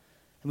morning.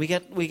 And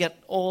we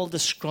get all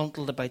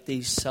disgruntled about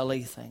these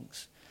silly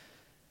things.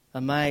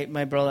 And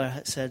my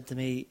brother said to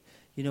me,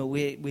 you know,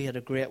 we had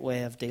a great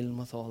way of dealing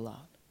with all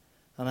that.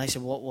 And I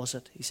said, what was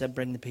it? He said,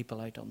 bring the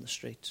people out on the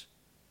streets.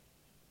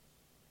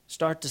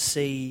 Start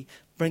to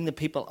bring the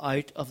people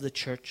out of the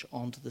church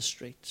onto the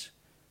streets.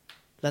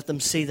 Let them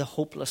see the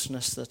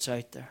hopelessness that's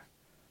out there.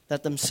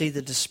 Let them see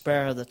the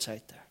despair that's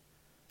out there.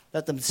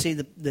 Let them see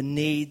the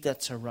need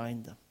that's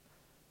around them.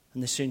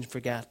 And they soon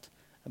forget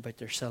about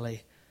their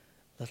silly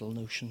little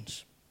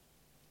notions.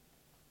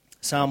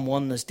 Psalm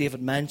 1, as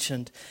David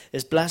mentioned,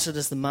 is blessed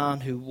is the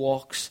man who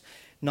walks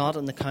not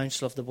in the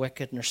counsel of the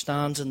wicked, nor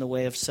stands in the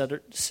way of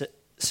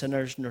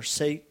sinners, nor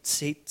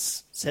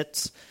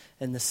sits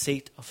in the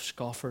seat of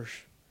scoffers,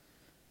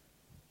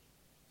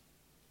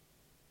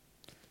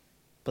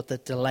 but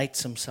that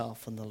delights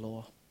himself in the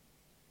law.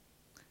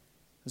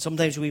 And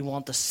sometimes we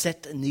want to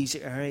sit in these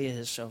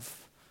areas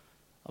of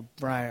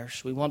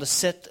briars. We want to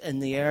sit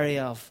in the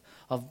area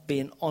of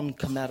being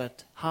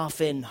uncommitted, half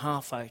in,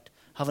 half out,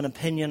 have an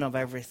opinion of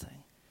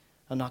everything,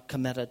 and not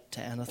committed to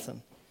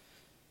anything.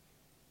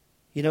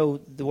 You know,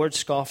 the word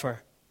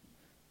scoffer,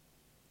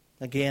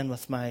 again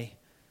with my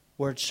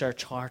word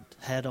search heart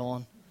head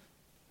on,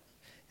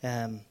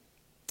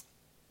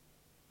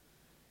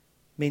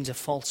 means a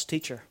false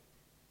teacher.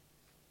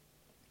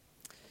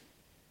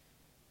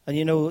 And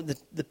you know,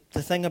 the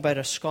thing about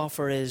a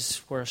scoffer is,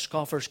 where a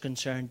scoffer's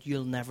concerned,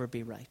 you'll never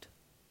be right.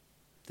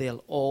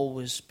 They'll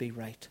always be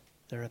right.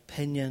 Their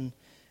opinion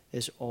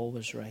is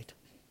always right.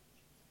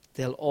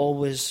 They'll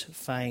always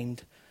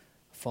find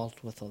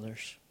fault with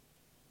others.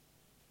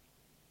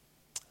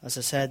 As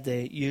I said,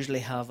 they usually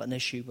have an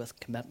issue with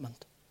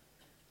commitment.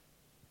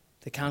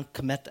 They can't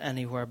commit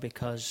anywhere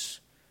because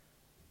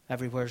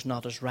everywhere's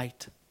not as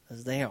right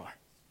as they are.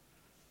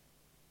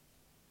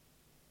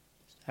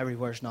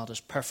 Everywhere's not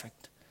as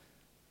perfect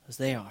as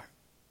they are,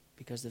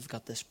 because they've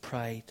got this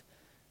pride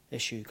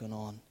issue going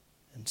on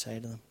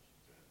inside of them.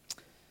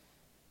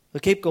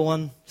 We'll keep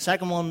going.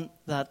 Second one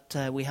that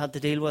we had to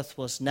deal with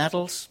was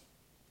nettles.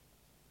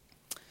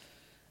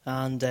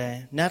 And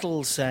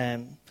nettles,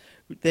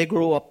 they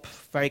grow up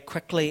very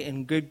quickly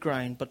in good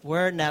ground, but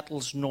where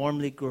nettles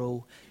normally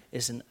grow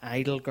is in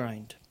idle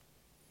ground.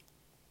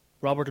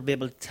 Robert will be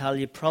able to tell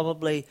you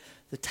probably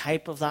the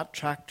type of that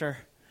tractor.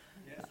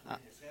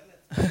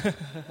 Yes,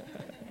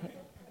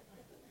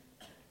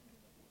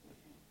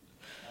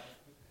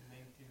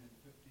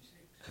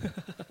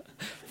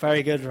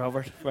 Very good,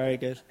 Robert. Very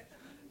good.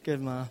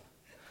 Good man.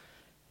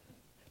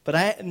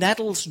 But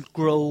nettles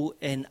grow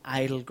in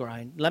idle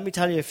ground. Let me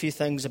tell you a few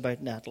things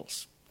about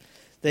nettles.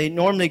 They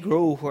normally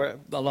grow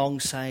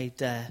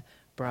alongside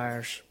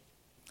briars.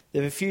 They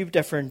have a few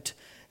different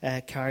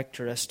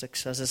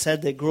characteristics. As I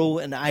said, they grow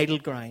in idle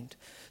ground.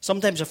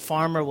 Sometimes a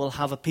farmer will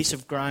have a piece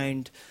of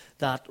ground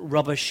that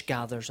rubbish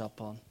gathers up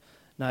on.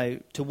 Now,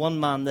 to one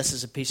man, this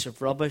is a piece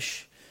of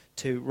rubbish.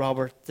 To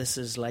Robert, this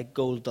is like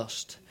gold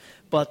dust.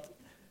 But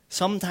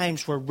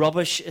sometimes where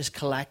rubbish is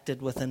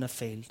collected within a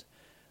field,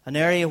 an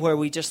area where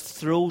we just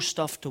throw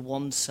stuff to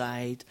one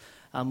side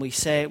and we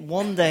say,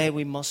 one day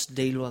we must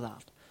deal with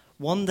that.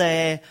 One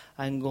day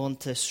I'm going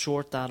to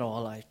sort that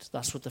all out.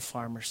 That's what the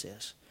farmer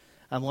says.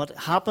 And what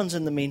happens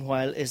in the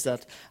meanwhile is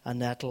that a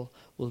nettle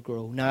will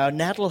grow. Now, a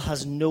nettle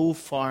has no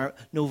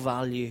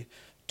value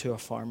to a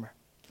farmer.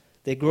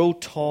 They grow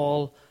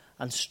tall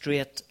and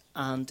straight,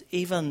 and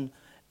even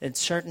in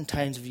certain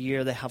times of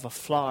year they have a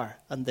flower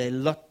and they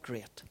look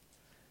great,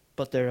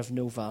 but they're of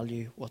no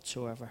value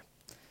whatsoever.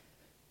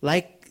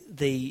 Like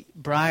the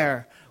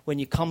briar, when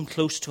you come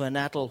close to a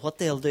nettle, what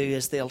they'll do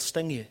is they'll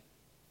sting you.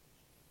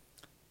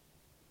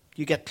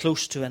 You get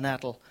close to a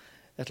nettle,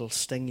 it'll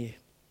sting you.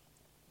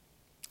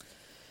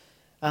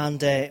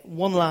 And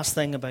one last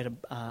thing about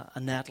a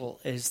nettle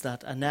is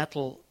that a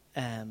nettle,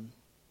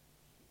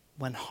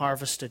 when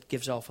harvested,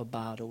 gives off a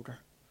bad odor.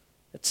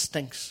 It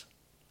stinks,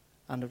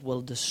 and it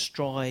will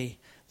destroy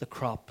the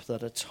crop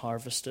that it's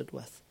harvested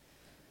with.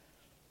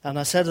 And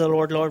I said to the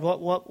Lord, Lord,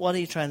 what are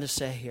you trying to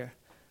say here?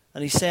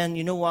 And he's saying,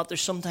 you know what,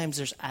 sometimes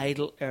there's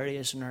idle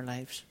areas in our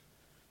lives.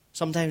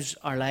 Sometimes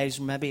our lives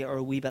maybe are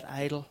a wee bit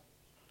idle.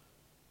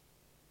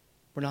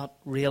 We're not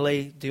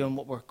really doing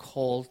what we're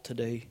called to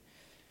do.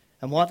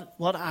 And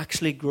what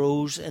actually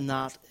grows in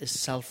that is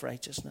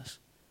self-righteousness.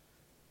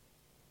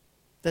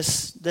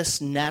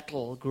 This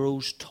nettle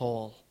grows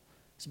tall.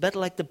 It's a bit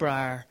like the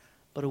briar,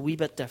 but a wee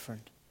bit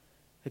different.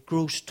 It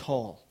grows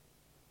tall.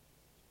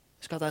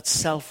 It's got that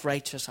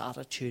self-righteous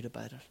attitude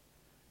about it.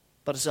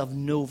 But it's of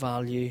no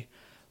value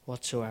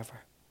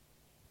whatsoever.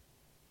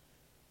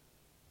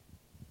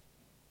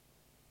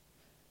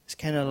 It's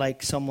kind of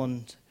like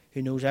someone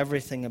who knows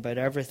everything about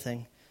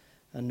everything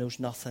and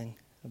knows nothing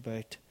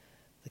about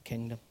the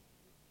kingdom.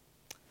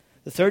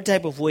 The third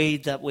type of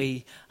weed that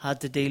we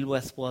had to deal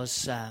with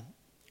was a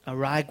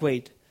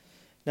ragweed.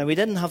 Now, we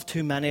didn't have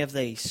too many of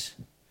these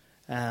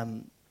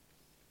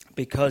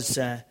because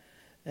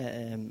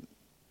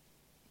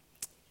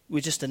we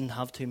just didn't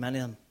have too many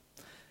of them.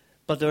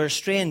 But they were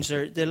strange.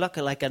 They look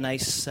like a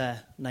nice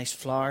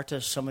flower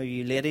to some of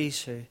you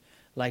ladies who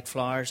like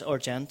flowers, or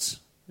gents.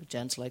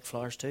 Gents like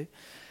flowers too.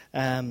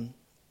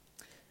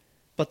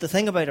 But the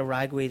thing about a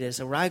ragweed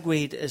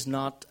is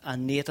not a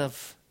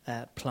native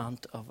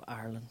plant of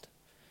Ireland.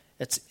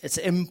 It's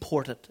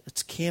imported.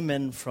 It came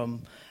in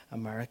from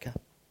America.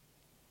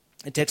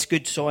 It takes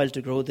good soil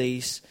to grow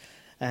these.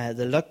 They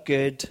look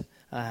good.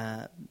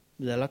 But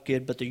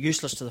they're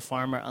useless to the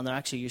farmer, and they're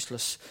actually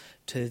useless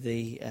to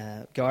the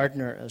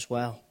gardener as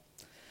well.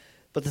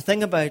 But the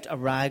thing about a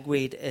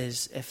ragweed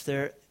is if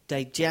they're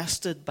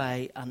digested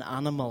by an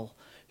animal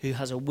who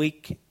has a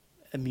weak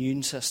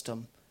immune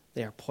system,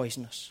 they are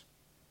poisonous.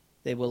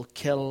 They will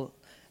kill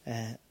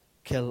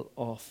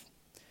off.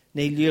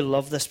 Neil, you'll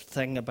love this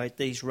thing about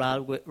these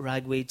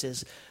ragweeds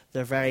is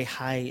they're very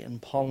high in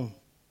pollen.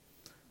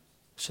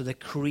 So they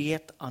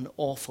create an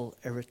awful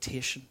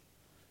irritation.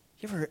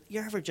 You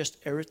ever just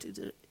irritated?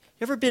 You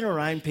ever been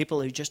around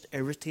people who just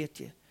irritate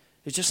you?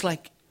 It's just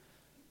like,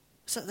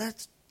 so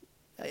that's,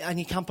 and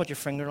you can't put your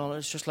finger on it.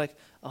 It's just like,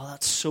 oh,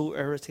 that's so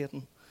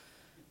irritating.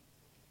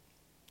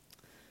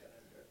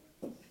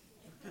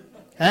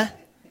 Huh?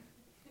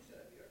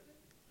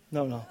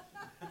 No.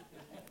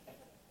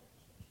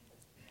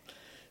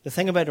 The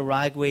thing about a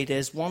ragweed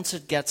is once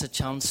it gets a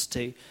chance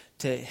to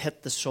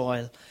hit the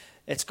soil,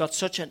 it's got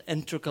such an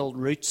integral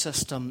root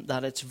system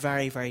that it's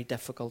very, very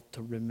difficult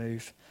to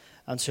remove.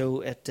 And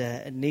so it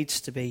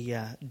needs to be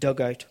dug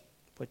out,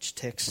 which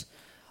takes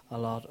a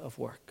lot of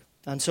work.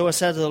 And so I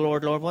said to the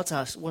Lord,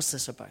 what's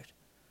this about?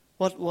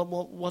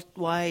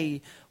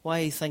 Why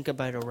think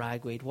about a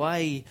ragweed?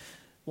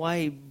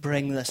 Why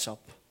bring this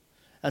up?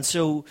 And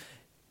so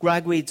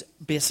ragweeds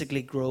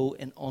basically grow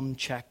in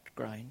unchecked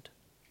ground.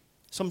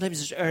 Sometimes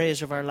there's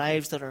areas of our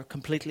lives that are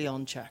completely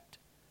unchecked.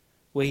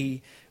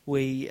 We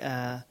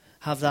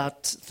have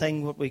that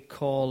thing what we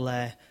call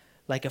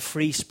like a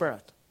free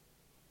spirit.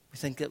 We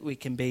think that we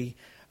can be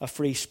a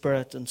free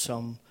spirit in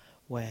some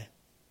way.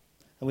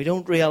 And we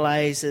don't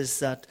realize is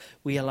that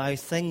we allow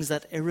things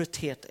that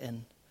irritate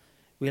in.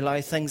 We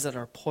allow things that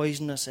are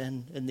poisonous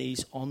in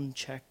these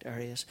unchecked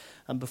areas.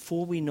 And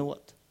before we know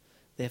it,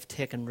 they've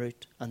taken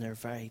root and they're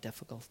very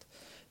difficult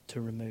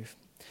to remove.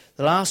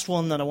 The last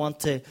one that I want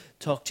to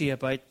talk to you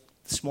about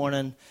this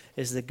morning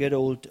is the good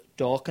old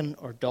Docken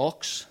or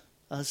docks,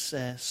 as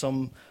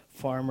some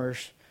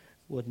farmers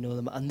would know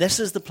them. And this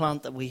is the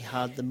plant that we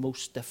had the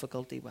most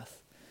difficulty with.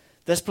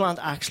 This plant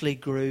actually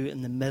grew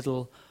in the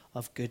middle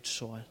of good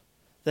soil.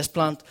 This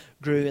plant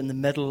grew in the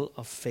middle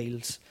of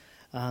fields.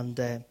 And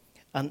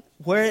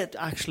where it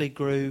actually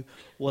grew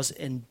was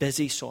in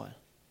busy soil.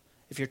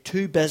 If you're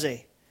too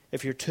busy,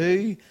 if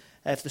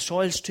the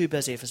soil's too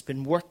busy, if it's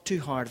been worked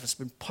too hard, if it's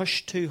been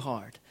pushed too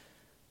hard,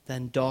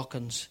 then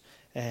Dockens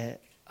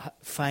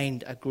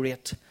find a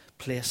great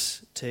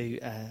place to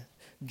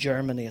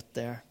germinate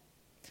there.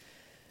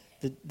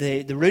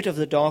 The root of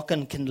the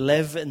Docken can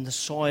live in the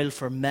soil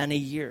for many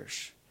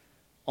years,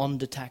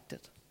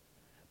 undetected.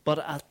 But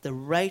at the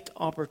right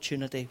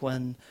opportunity,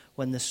 when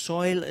the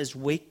soil is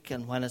weak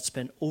and when it's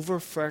been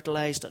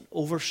over-fertilized and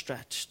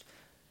overstretched,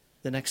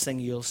 the next thing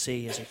you'll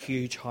see is a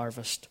huge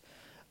harvest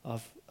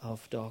of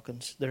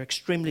Dockens. They're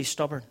extremely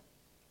stubborn.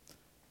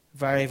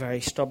 Very,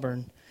 very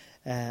stubborn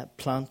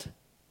plant.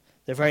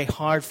 They're very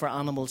hard for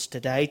animals to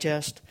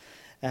digest,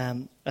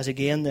 as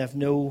again, they have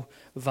no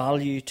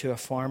value to a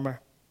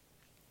farmer.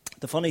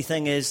 The funny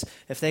thing is,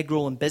 if they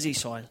grow in busy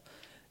soil,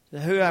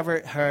 who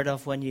ever heard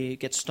of when you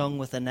get stung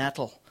with a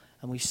nettle?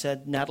 And we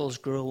said nettles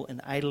grow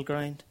in idle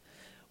ground.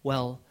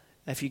 Well,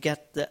 if you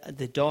get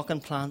the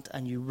Dawkin plant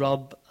and you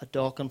rub a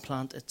Dawkin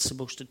plant, it's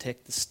supposed to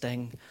take the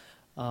sting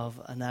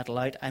of a nettle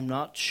out. I'm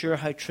not sure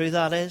how true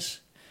that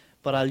is,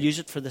 but I'll use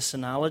it for this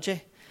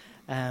analogy.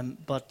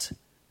 But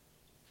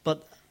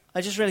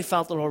I just really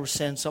felt the Lord was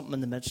saying something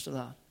in the midst of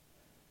that.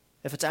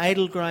 If it's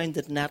idle ground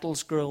that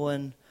nettles grow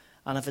in,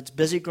 and if it's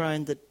busy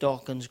ground that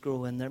Dawkins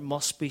grow in, there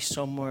must be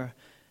somewhere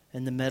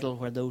in the middle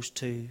where those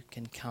two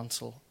can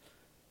cancel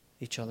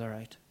each other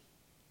out.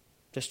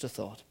 Just a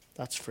thought.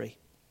 That's free.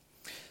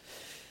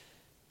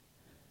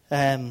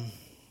 They're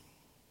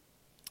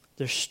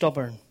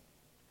stubborn.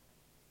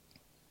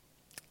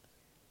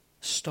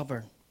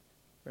 Stubborn.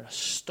 We're a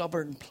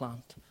stubborn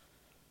plant.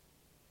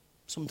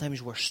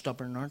 Sometimes we're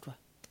stubborn, aren't we?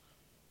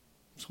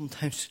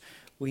 Sometimes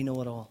we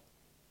know it all.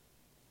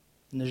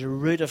 And there's a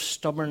root of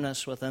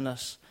stubbornness within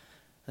us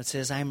that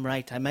says, I'm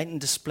right. I mightn't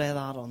display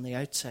that on the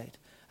outside.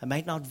 I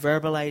might not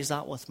verbalize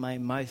that with my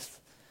mouth,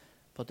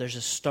 but there's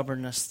a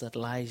stubbornness that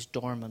lies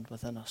dormant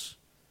within us.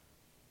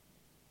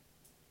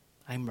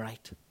 I'm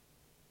right.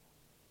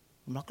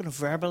 I'm not going to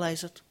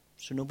verbalize it,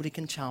 so nobody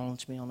can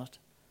challenge me on it.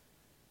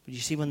 But you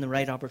see, when the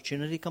right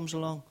opportunity comes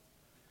along,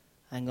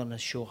 I'm going to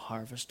show a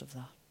harvest of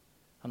that.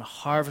 And a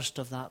harvest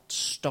of that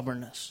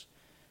stubbornness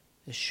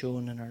is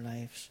shown in our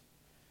lives.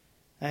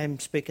 I'm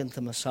speaking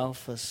to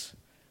myself as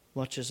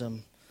much as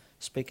I'm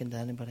speaking to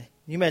anybody.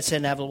 You might say,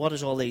 Neville, what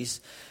is all these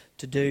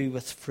to do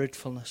with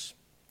fruitfulness?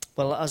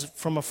 Well,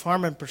 from a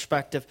farming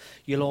perspective,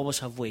 you'll always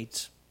have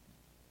weeds.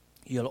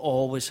 You'll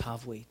always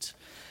have weeds.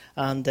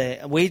 And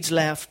weeds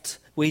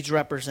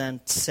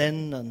represent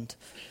sin,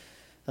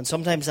 and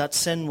sometimes that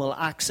sin will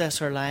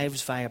access our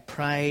lives via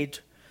pride,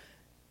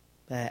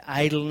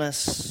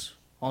 idleness,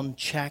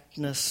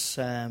 uncheckedness,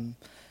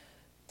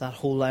 that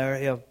whole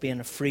area of being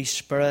a free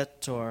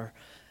spirit, or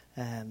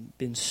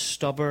being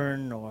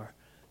stubborn, or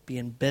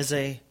being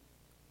busy.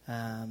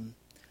 And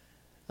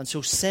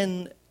so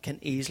sin can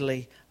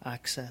easily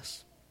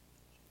access.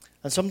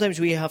 And sometimes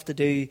we have to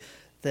do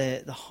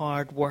the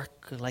hard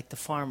work like the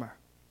farmer.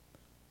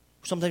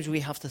 Sometimes we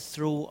have to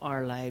throw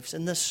our lives.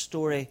 In this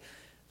story,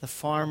 the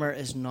farmer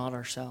is not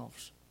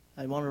ourselves.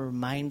 I want to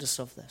remind us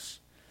of this.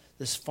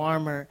 This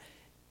farmer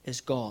is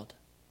God.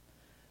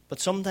 But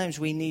sometimes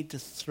we need to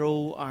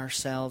throw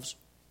ourselves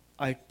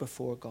out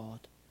before God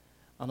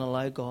and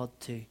allow God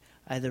to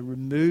either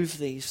remove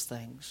these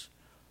things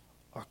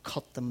or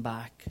cut them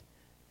back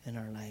in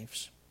our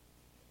lives.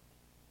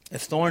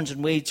 If thorns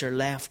and weeds are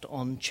left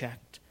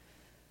unchecked,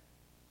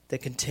 they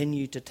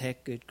continue to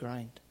take good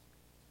ground.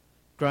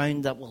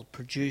 Ground that will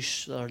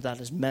produce, or that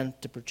is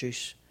meant to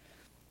produce.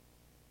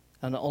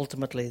 And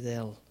ultimately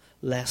they'll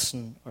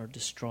lessen or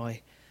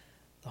destroy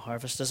the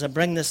harvest. As I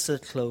bring this to a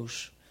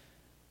close,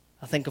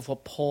 I think of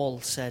what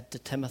Paul said to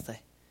Timothy.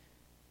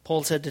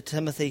 Paul said to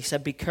Timothy, he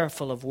said, be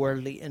careful of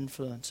worldly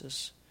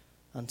influences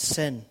and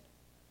sin.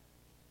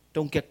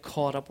 Don't get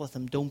caught up with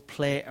them. Don't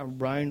play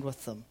around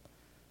with them.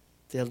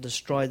 They'll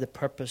destroy the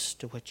purpose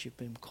to which you've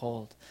been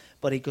called.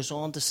 But he goes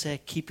on to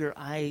say, keep your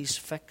eyes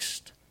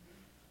fixed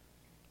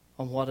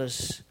on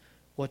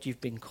what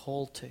you've been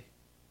called to,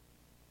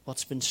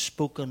 what's been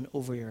spoken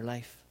over your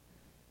life,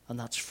 and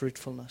that's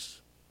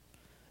fruitfulness.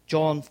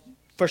 1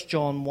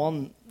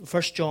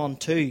 John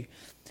 2,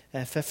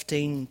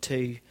 15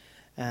 to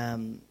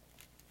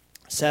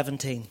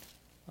 17.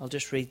 I'll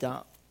just read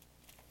that.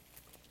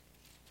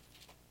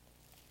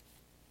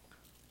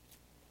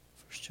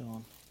 1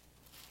 John.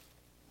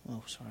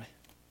 Oh, sorry.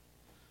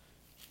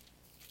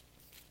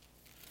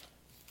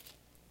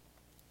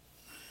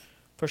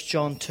 First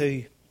John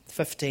 2,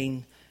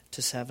 15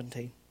 to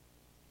 17.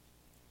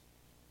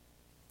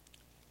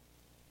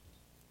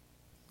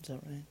 Is that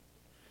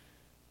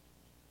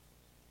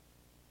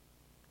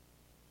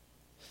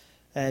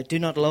right? Do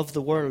not love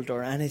the world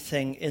or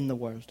anything in the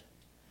world.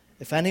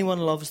 If anyone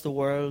loves the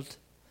world,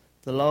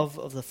 the love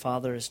of the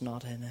Father is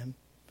not in him.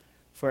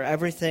 For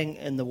everything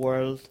in the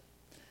world,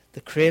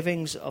 the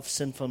cravings of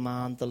sinful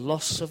man, the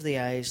lusts of the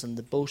eyes, and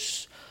the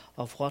boasts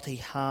of what he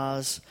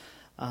has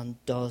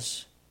and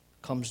does,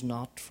 comes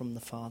not from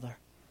the Father,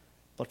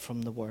 but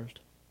from the world.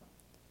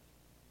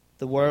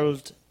 The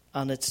world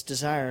and its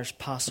desires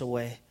pass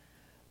away,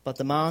 but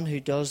the man who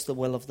does the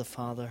will of the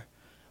Father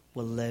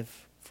will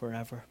live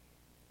forever.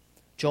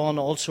 John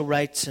also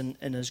writes in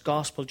his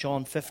Gospel,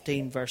 John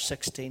 15, verse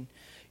 16,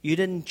 you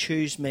didn't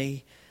choose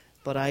me,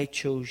 but I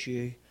chose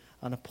you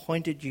and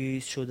appointed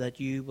you so that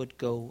you would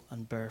go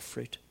and bear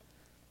fruit,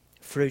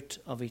 fruit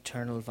of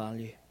eternal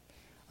value.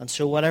 And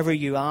so whatever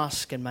you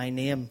ask in my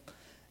name,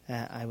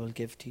 I will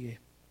give to you.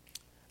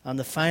 And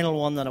the final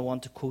one that I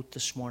want to quote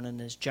this morning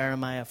is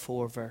Jeremiah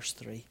 4, verse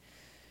 3.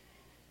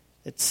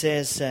 It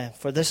says,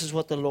 for this is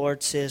what the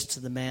Lord says to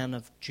the men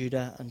of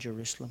Judah and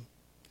Jerusalem.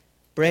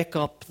 Break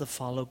up the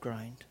fallow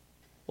ground.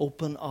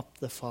 Open up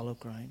the fallow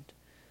ground.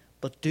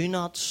 But do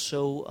not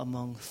sow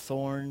among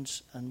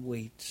thorns and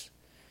weeds,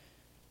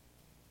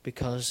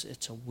 because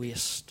it's a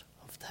waste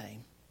of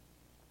time.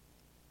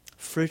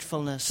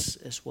 Fruitfulness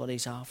is what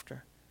he's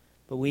after.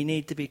 But we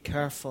need to be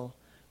careful.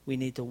 We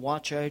need to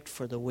watch out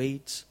for the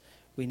weeds.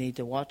 We need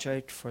to watch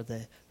out for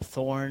the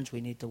thorns.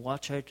 We need to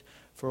watch out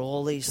for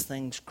all these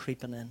things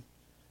creeping in.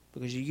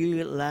 Because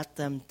you let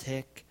them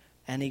take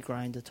any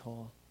ground at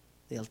all,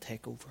 they'll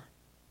take over.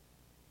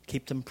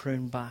 Keep them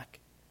pruned back.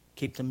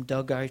 Keep them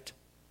dug out.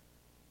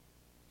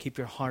 Keep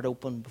your heart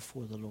open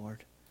before the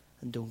Lord,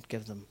 and don't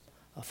give them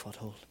a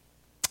foothold.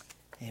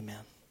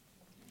 Amen.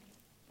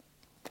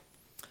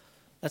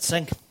 Let's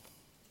sing.